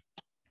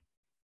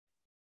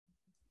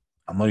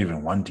 I'm not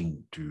even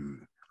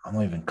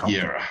comfortable.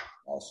 Yeah.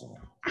 Awesome.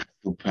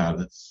 Crystal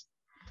Palace.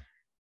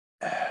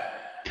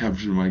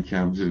 Captain my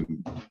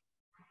captain.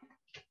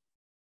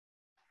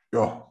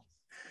 I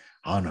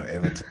don't know,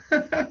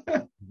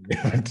 Everton.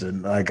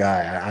 Everton, I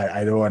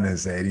don't want to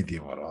say anything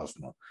about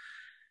Arsenal.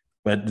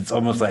 But it's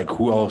almost like,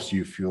 who else do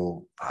you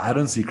feel? I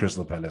don't see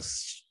Crystal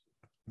Palace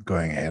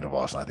going ahead of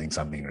Arsenal. I think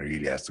something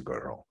really has to go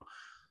wrong.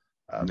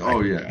 That's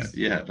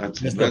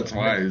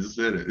why I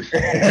said it.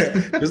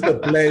 Just the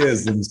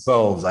players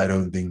themselves, I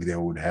don't think they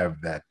would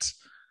have that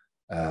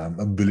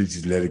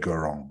ability to let it go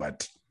wrong.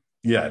 But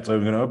so we're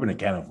going to open a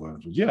can of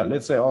worms.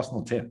 Let's say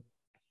Arsenal 10.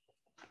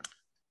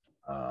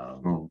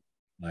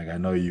 I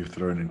know you've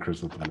thrown in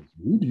Crystal Palace.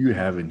 Who do you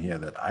have in here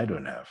that I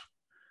don't have?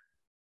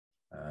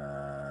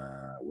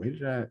 Where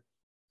did I?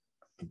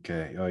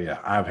 Okay. Oh, yeah.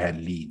 I've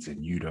had Leeds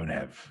and you don't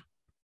have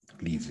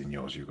Leeds in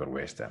yours. You've got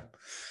West Ham.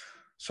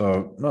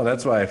 So, no,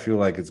 that's why I feel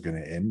like it's going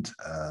to end.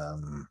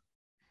 And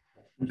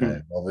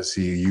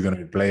obviously, you're going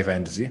to play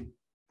fantasy.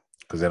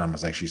 Because then I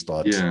must actually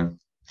start. Yeah,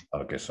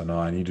 Okay, so now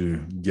I need to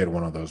get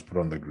one of those put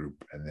on the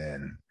group and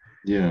then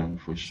yeah,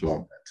 for start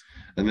sure.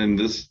 And then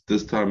this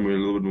time we're a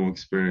little bit more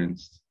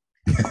experienced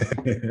how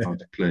that.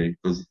 to play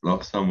because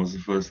last time was the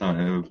first time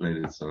I ever played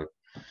it. So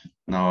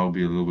now I'll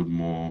be a little bit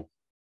more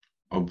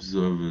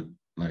observant,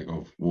 like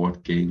of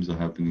what games are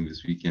happening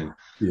this weekend.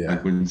 Like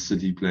Yeah. when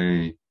City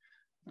play,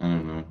 I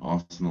don't know,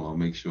 Arsenal, I'll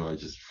make sure I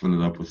just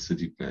fill it up with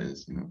City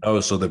players, you know.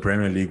 Oh, so the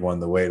Premier League one,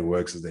 the way it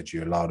works is that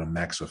you're allowed a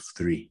max of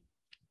 3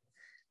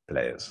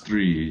 players.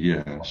 Three,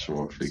 yeah,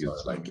 sure, So figured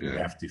so, like you yeah.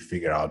 have to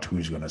figure out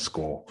who's going to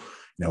score.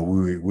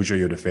 Which are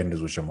your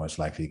defenders, which are most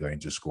likely going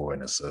to score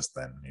and assist,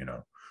 and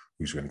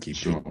who's going to keep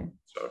Sure. clean.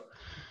 So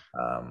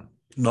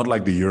not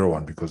like the Euro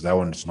one because that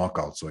one is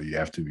knockout. So you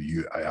have to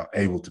be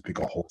able to pick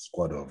a whole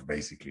squad of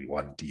basically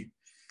one team,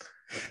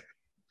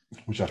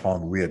 which I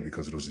found weird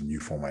because it was a new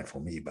format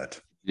for me.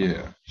 But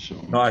Yeah,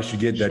 sure. no, I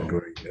should get that Sure.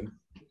 going then,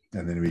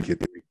 and then we can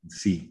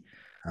see.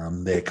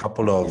 There are a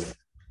couple of.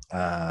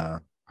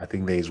 I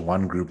think there's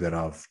one group that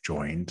I've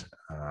joined,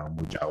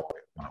 which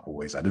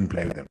I didn't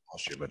play with them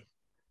last year, but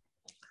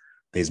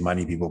there's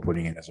money people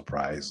putting in as a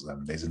prize.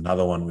 There's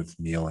another one with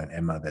Neil and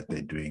Emma that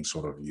they're doing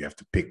sort of, you have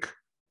to pick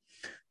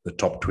the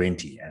top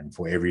 20. And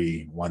for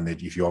every one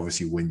that, if you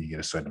obviously win, you get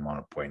a certain amount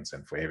of points.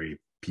 And for every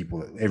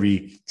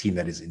team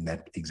that is in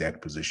that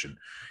exact position,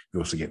 you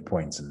also get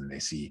points and then they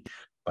see.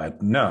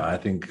 But no, I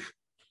think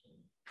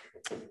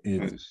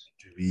it's Nice.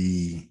 to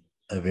be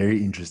a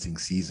very interesting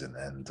season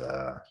and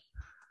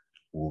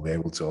we'll be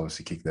able to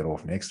obviously kick that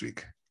off next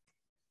week.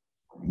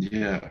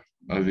 Yeah,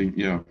 I think,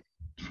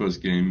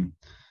 first game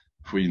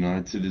for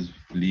United is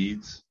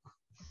Leeds.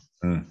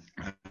 I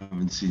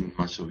haven't seen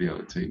much of the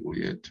other table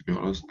yet, to be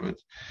honest, but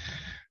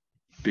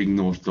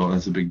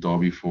that's a big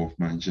derby for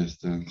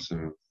Manchester.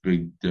 So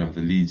the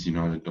Leeds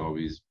United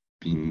derby has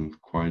been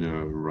quite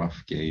a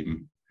rough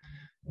game.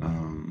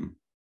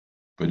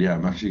 But yeah,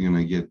 I'm actually going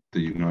to get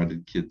the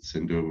United kids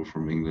sent over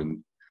from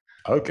England.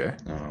 Okay.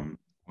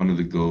 One of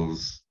the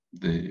girls,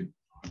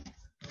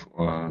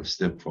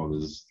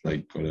 stepfathers,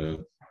 like got a,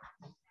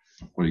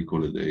 what do you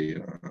call it,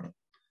 a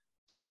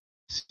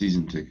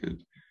season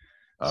ticket.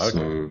 Okay.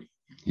 So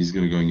he's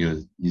gonna go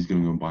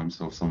and buy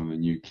himself some of the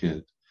new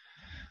kit.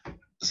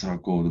 So I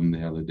called him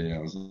the other day. I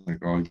was like,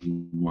 "Oh, do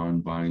you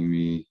mind buying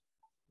me?"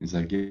 He's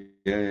like,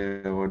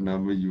 "Yeah. What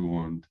number you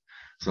want?"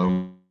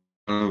 So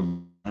I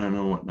don't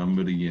know what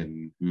number to get.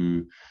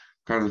 Who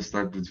kind of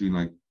stuck between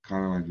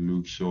kind of like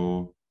Luke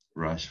Shaw,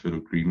 Rashford,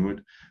 or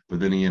Greenwood. But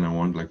then again, I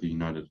want like a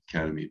United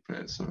Academy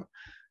player. So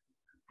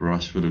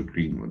Rashford or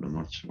Greenwood, I'm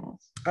not sure.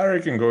 I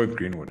reckon go with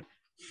Greenwood.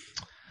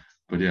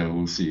 But yeah,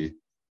 we'll see.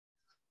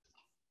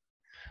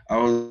 I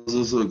was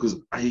also, because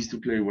I used to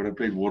play, when I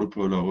played water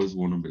polo, I always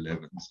wore number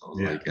 11. So I was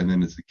like, and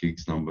then it's the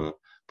Giggs number.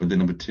 But then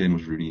number 10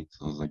 was Rooney.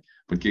 So I was like,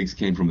 but Giggs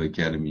came from the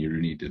academy,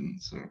 Rooney didn't.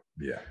 So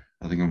yeah,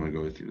 I think I'm going to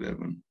go with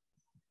 11.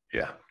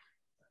 Yeah.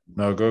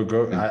 No, go.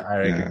 I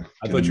reckon. Yeah,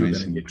 I thought you were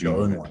Mason going to get your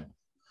own Greenwood. one.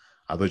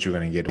 I thought you were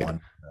going to get one.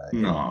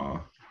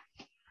 No,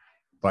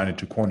 Find it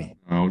too corny.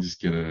 I'll just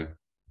get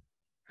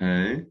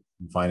hey?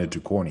 Find it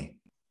too corny.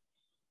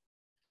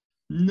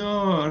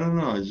 No, I don't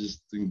know. I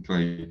just think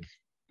like,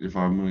 if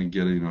I'm going to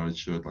get a United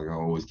shirt, like I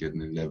always get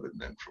an 11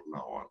 then from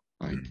now on.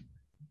 Like,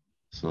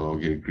 so I'll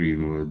get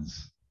Greenwoods.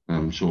 And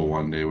I'm sure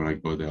one day when I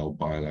go there, I'll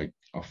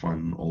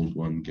find an old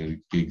one, get a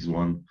Giggs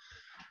one.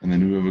 And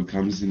then whoever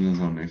comes in as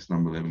our next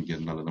number 11, get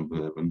another number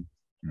 11.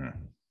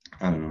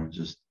 I don't know,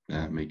 just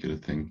make it a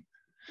thing.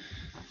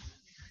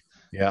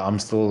 Yeah, I'm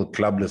still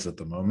clubless at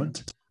the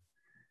moment.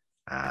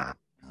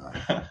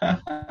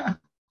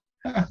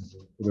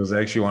 It was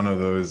actually one of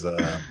those.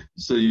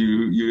 So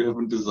you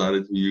haven't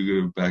decided who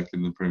you're going to back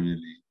in the Premier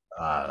League?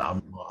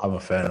 I'm a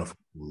fan of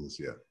football this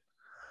year.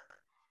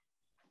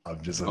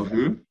 I'm just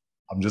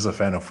a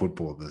fan of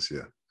football this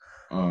year.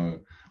 Well,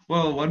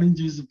 why didn't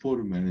you support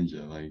a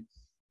manager like?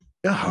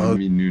 Yeah,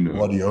 Nuno.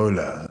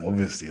 Guardiola,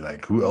 obviously.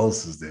 Like, who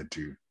else is there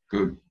to?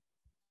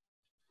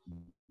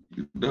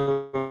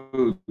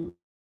 Go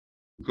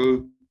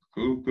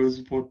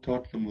support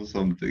Tottenham or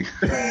something.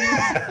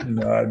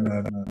 No.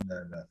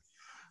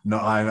 No,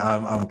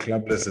 I'm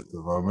clubless at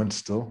the moment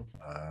still.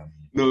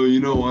 No,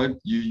 you know what?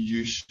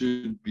 You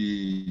should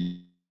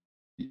be.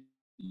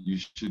 You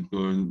should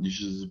go and you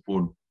should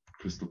support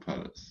Crystal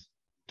Palace.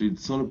 Dude,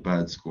 it's not a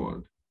bad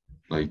squad.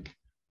 Like,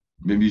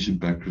 maybe you should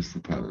back Crystal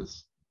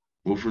Palace.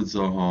 Wilfred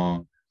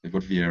Zaha, they've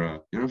got Vieira.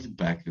 You don't have to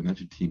back them,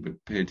 that's your team, but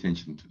pay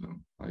attention to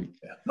them. Like,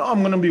 no,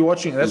 I'm gonna be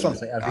watching. That's what I'm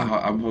saying.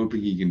 I'm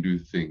hoping he can do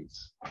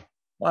things.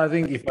 Well, I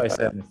think if I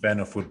say I'm a fan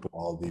of football,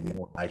 I'll be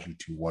more likely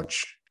to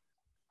watch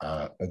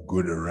a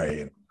good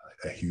array and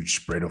a huge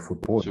spread of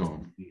football.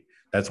 Sure.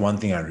 That's one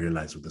thing I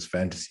realized with this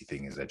fantasy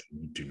thing is that you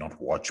need to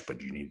not watch, but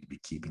you need to be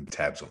keeping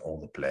tabs on all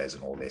the players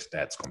and all their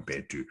stats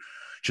compared to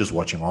just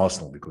watching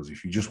Arsenal. Because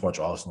if you just watch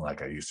Arsenal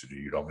like I used to do,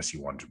 you'd obviously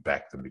want to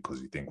back them because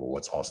you think, well,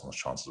 what's Arsenal's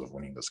chances of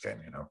winning this game,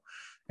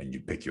 And you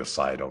pick your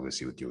side,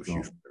 obviously, with your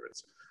few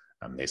favorites.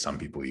 There's some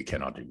people you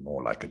cannot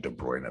ignore, like a De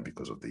Bruyne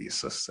because of the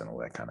assists and all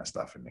that kind of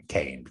stuff, and the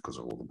Kane because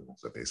of all the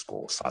goals that they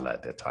score. Salah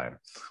at that time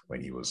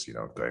when he was,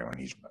 going on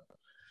his run.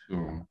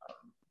 Sure.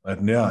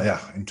 But yeah.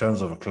 In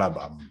terms of a club,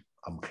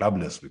 I'm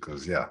clubless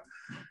because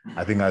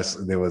I think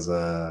there was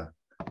a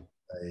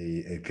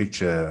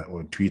picture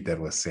or a tweet that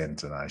was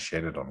sent, and I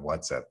shared it on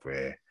WhatsApp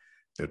where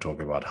they're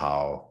talking about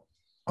how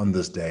on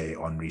this day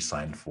Henry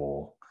signed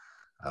for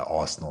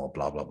Arsenal,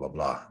 blah blah blah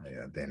blah.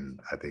 Yeah, then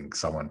I think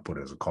someone put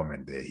as a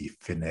comment there, he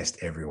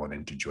finessed everyone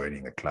into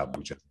joining a club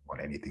which hasn't won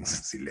anything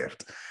since he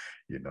left.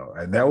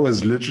 And that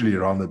was literally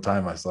around the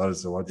time I started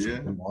to watch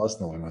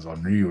Arsenal. It was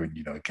Henry when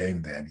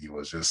came there, and he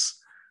was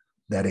just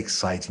that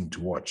exciting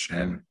to watch.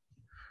 And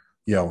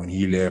when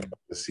he left,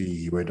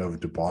 he went over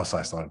to Barca.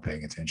 I started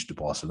paying attention to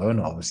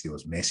Barcelona. Obviously, it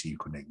was Messi you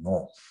couldn't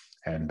ignore,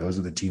 and those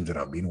are the teams that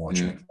I've been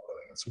watching and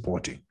following and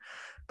supporting.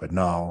 But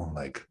now,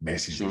 like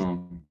Messi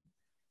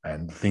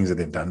and the things that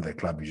they've done to their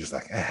club, you're just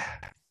like,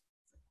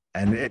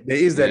 And there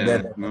is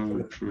that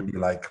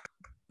like,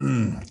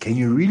 can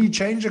you really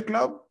change a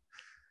club?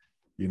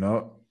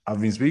 I've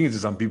been speaking to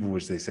some people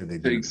which they said they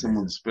take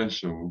someone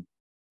special.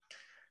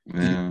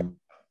 Yeah.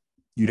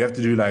 You'd have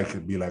to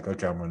be like,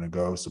 okay, I'm going to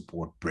go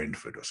support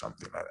Brentford or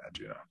something like that,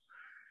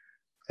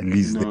 At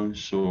least. No,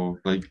 sure.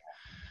 Like,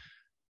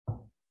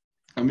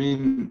 I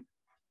mean,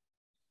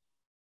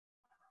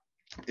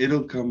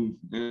 it'll come.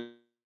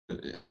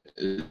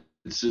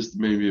 It's just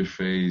maybe a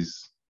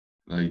phase.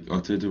 Like,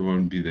 Arteta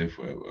won't be there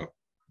forever.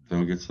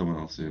 They'll get someone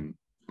else in.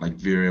 Like,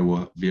 Vieira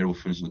will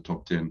finish in the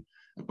top 10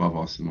 above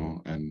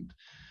Arsenal, and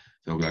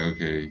they'll be like,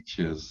 okay,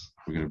 cheers.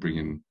 We're going to bring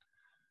in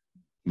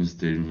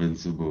Mr.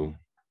 Invincible.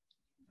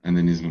 And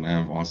then he's going to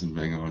have Arsene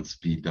Wenger on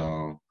speed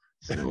dial.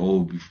 So it'll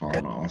all be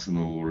fine.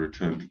 Arsenal will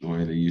return to the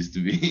way they used to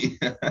be.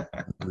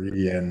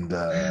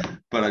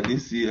 But I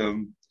did see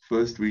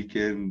first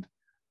weekend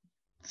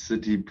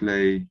City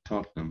play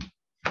Tottenham.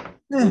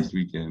 First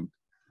weekend.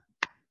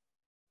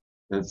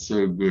 That's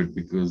so good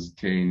because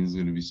Kane is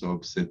going to be so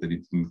upset that he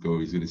didn't go.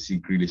 He's going to see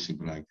Grealish and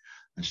be like,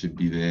 I should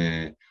be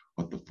there.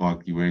 What the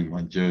fuck? You're wearing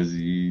my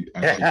jersey.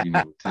 I should be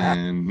number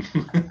 10.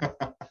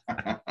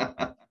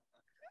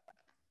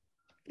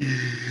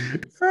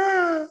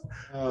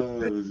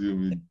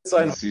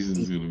 This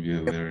season's going to be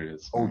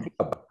hilarious.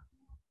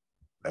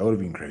 That would have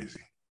been crazy.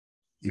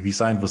 If he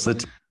signed for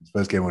City, his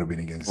first game would have been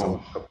against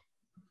Southampton.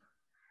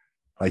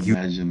 Like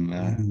imagine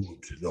that.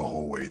 The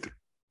whole way through.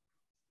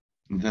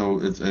 No,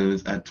 it's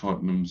at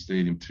Tottenham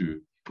Stadium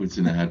too. Puts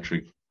in a hat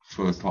trick,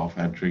 first half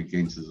hat trick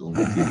against his own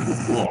team.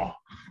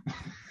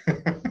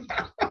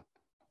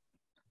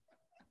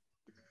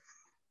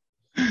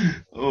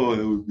 Oh,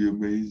 that would be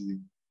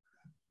amazing.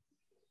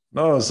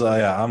 No, so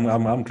yeah, I'm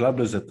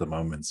clubless at the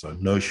moment, so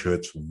no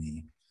shirts for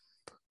me.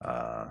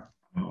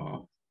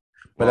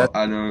 But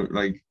I know,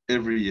 like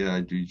every year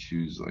I do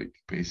choose like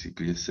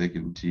basically a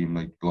second team.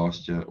 Like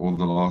last year or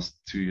the last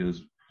 2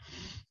 years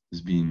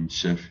has been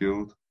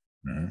Sheffield.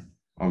 Mm-hmm.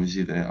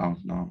 Obviously they're out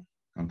now,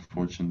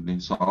 unfortunately.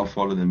 So I'll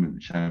follow them in the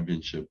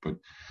Championship, but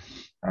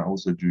I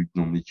also do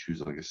normally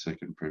choose like a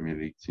second Premier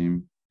League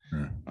team.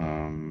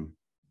 Mm.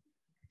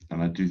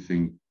 And I do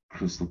think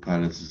Crystal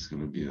Palace is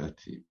going to be that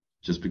team,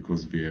 just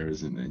because Vieira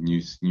is in there,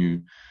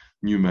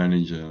 new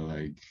manager,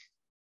 like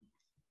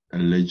a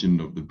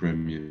legend of the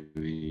Premier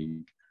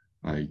League,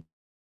 like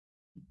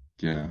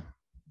yeah.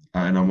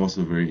 And I'm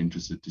also very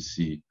interested to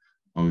see.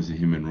 Obviously,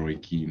 him and Roy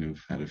Keane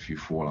have had a few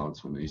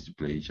fallouts when they used to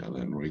play each other,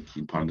 and Roy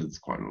Keane pundits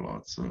quite a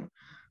lot, so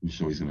I'm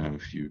sure he's going to have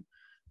a few.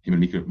 Him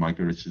and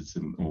Micah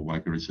Richardson will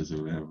have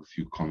a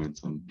few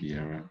comments on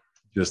Vieira.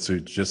 Just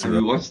have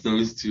you watched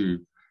those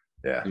two?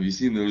 Yeah. Have you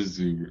seen those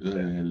two?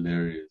 They're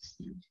hilarious.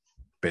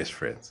 Best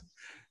friends.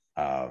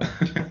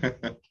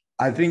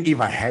 I think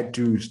if I had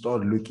to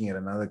start looking at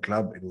another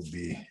club, it would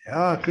be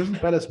Crystal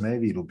Palace.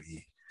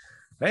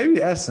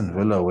 Maybe Aston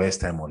Villa,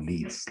 West Ham, or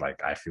Leeds.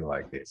 Like I feel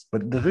like this.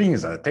 But the thing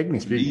is,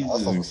 technically speaking,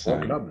 Arsenal's a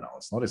small club now.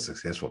 It's not a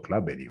successful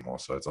club anymore.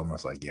 So it's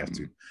almost like you have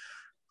to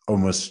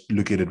almost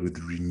look at it with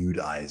renewed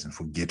eyes and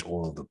forget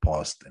all of the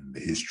past and the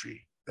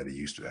history that it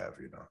used to have.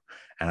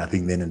 And I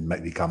think then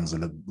it becomes a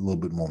little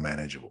bit more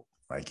manageable.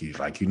 Like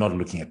you're not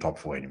looking at top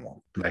 4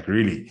 anymore. Like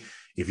really,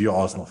 if you're an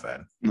Arsenal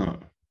fan, no,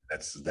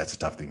 that's a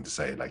tough thing to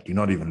say. Like you're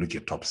not even looking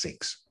at top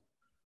 6.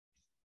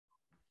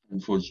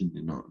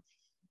 Unfortunately, not.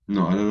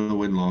 No, I don't know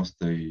when last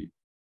they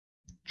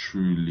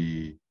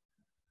truly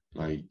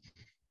like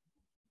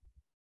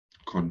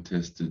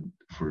contested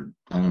for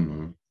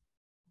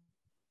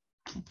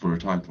for a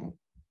title.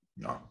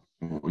 No,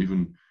 or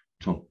even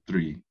top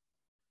 3.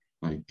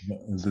 Like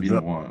it's been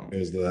a while.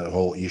 There's the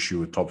whole issue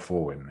with top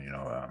 4 when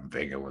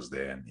Wenger was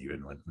there, and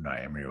even when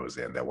Unai Emery was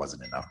there, and that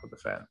wasn't enough for the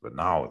fans. But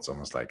now it's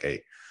almost like,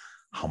 hey,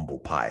 humble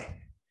pie.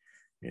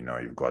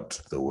 You've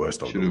got the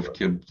worst of the worst.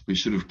 We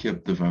should have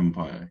kept the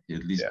vampire. He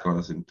at least got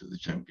us into the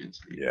Champions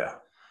League. Yeah.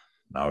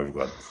 Now we've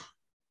got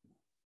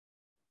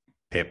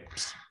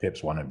Pep's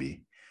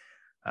wannabe.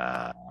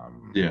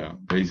 Yeah,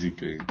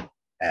 basically.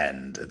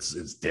 And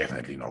it's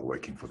definitely not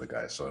working for the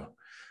guy. So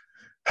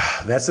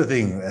That's the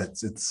thing.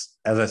 It's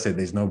as I said,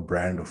 there's no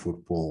brand of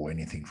football or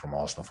anything from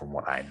Arsenal, from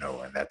what I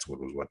know, and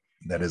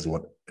that is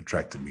what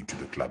attracted me to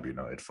the club. You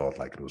know, it felt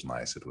like it was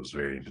nice. It was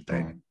very So,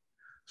 entertaining.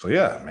 So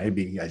yeah,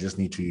 maybe I just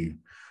need to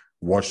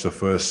watch the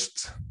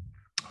first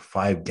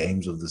 5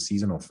 games of the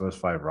season or first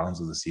 5 rounds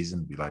of the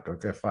season. Be like,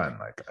 okay, fine,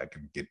 like I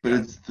can get but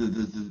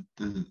behind.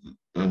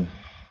 it's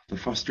the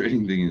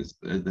frustrating thing is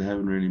that they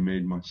haven't really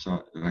made much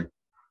like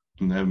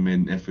they haven't made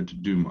an effort to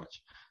do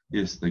much.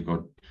 Yes, you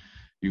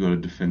got a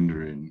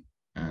defender in,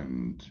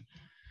 and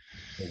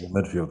There's a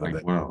midfielder like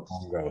that what else?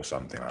 Congo or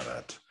something like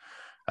that.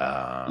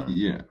 Um,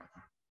 Yeah,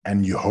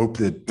 and you hope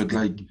that but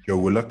like Joe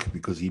Willock,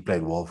 because he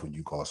played well for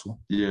Newcastle.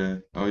 yeah,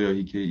 oh yeah,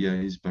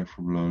 he's back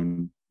from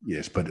loan.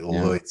 Yes, but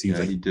although Yeah, it seems yeah,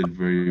 like he did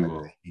very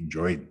well. he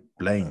enjoyed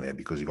playing there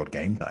because he got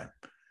game time.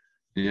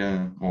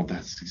 Yeah, well,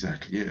 that's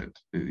exactly it.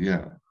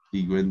 Yeah,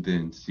 he went there,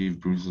 and Steve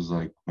Bruce was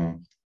like,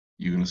 "Well,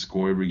 you're gonna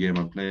score every game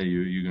I play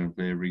you. You're gonna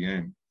play every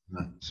game."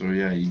 Mm. So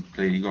yeah, he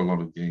played. He got a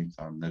lot of game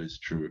time. That is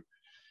true.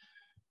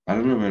 I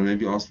don't know, man.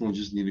 Maybe Arsenal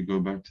just need to go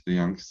back to the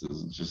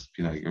youngsters and just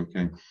be like,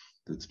 okay,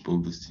 let's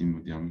build this team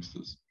with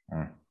youngsters.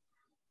 Mm.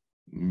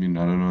 I mean,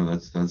 I don't know.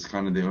 That's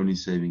kind of the only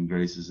saving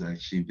grace is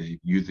actually the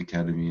youth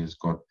academy has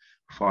got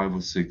 5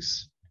 or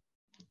 6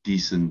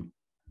 decent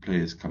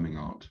players coming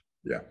out,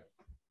 Yeah.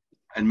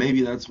 and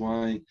maybe that's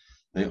why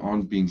they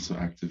aren't being so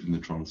active in the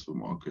transfer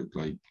market.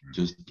 Like Mm.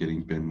 just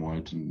getting Ben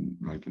White and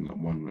like in that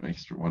one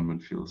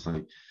midfield. It's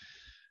like,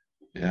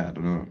 yeah, I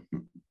don't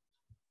know.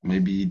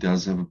 Maybe he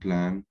does have a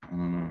plan. I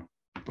don't know,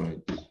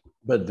 but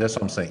But that's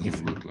what I'm saying.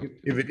 doesn't look like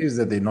it. If it is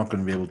that they're not going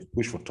to be able to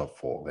push for top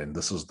four, then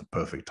this is the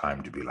perfect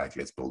time to be like,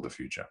 let's build a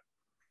future.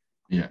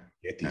 Yeah,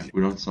 Get yeah. these.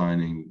 We're not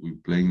signing. We're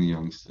playing the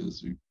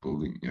youngsters. We're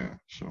building. Yeah,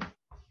 sure.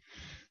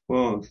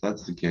 Well, if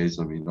that's the case,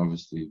 I mean,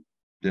 obviously,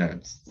 yeah,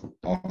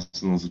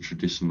 Arsenal's a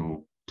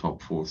traditional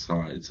top 4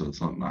 side, so it's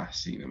not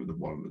nice seeing them at the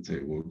bottom of the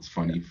table. It's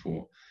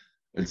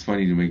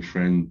funny to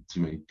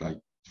make like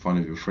fun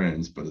of your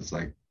friends, but it's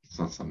like it's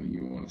not something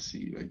you want to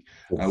see. Like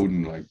I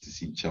wouldn't like to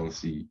see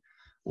Chelsea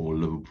or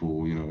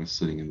Liverpool,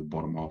 sitting in the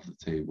bottom half of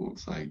the table.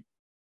 It's like,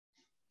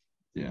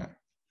 yeah,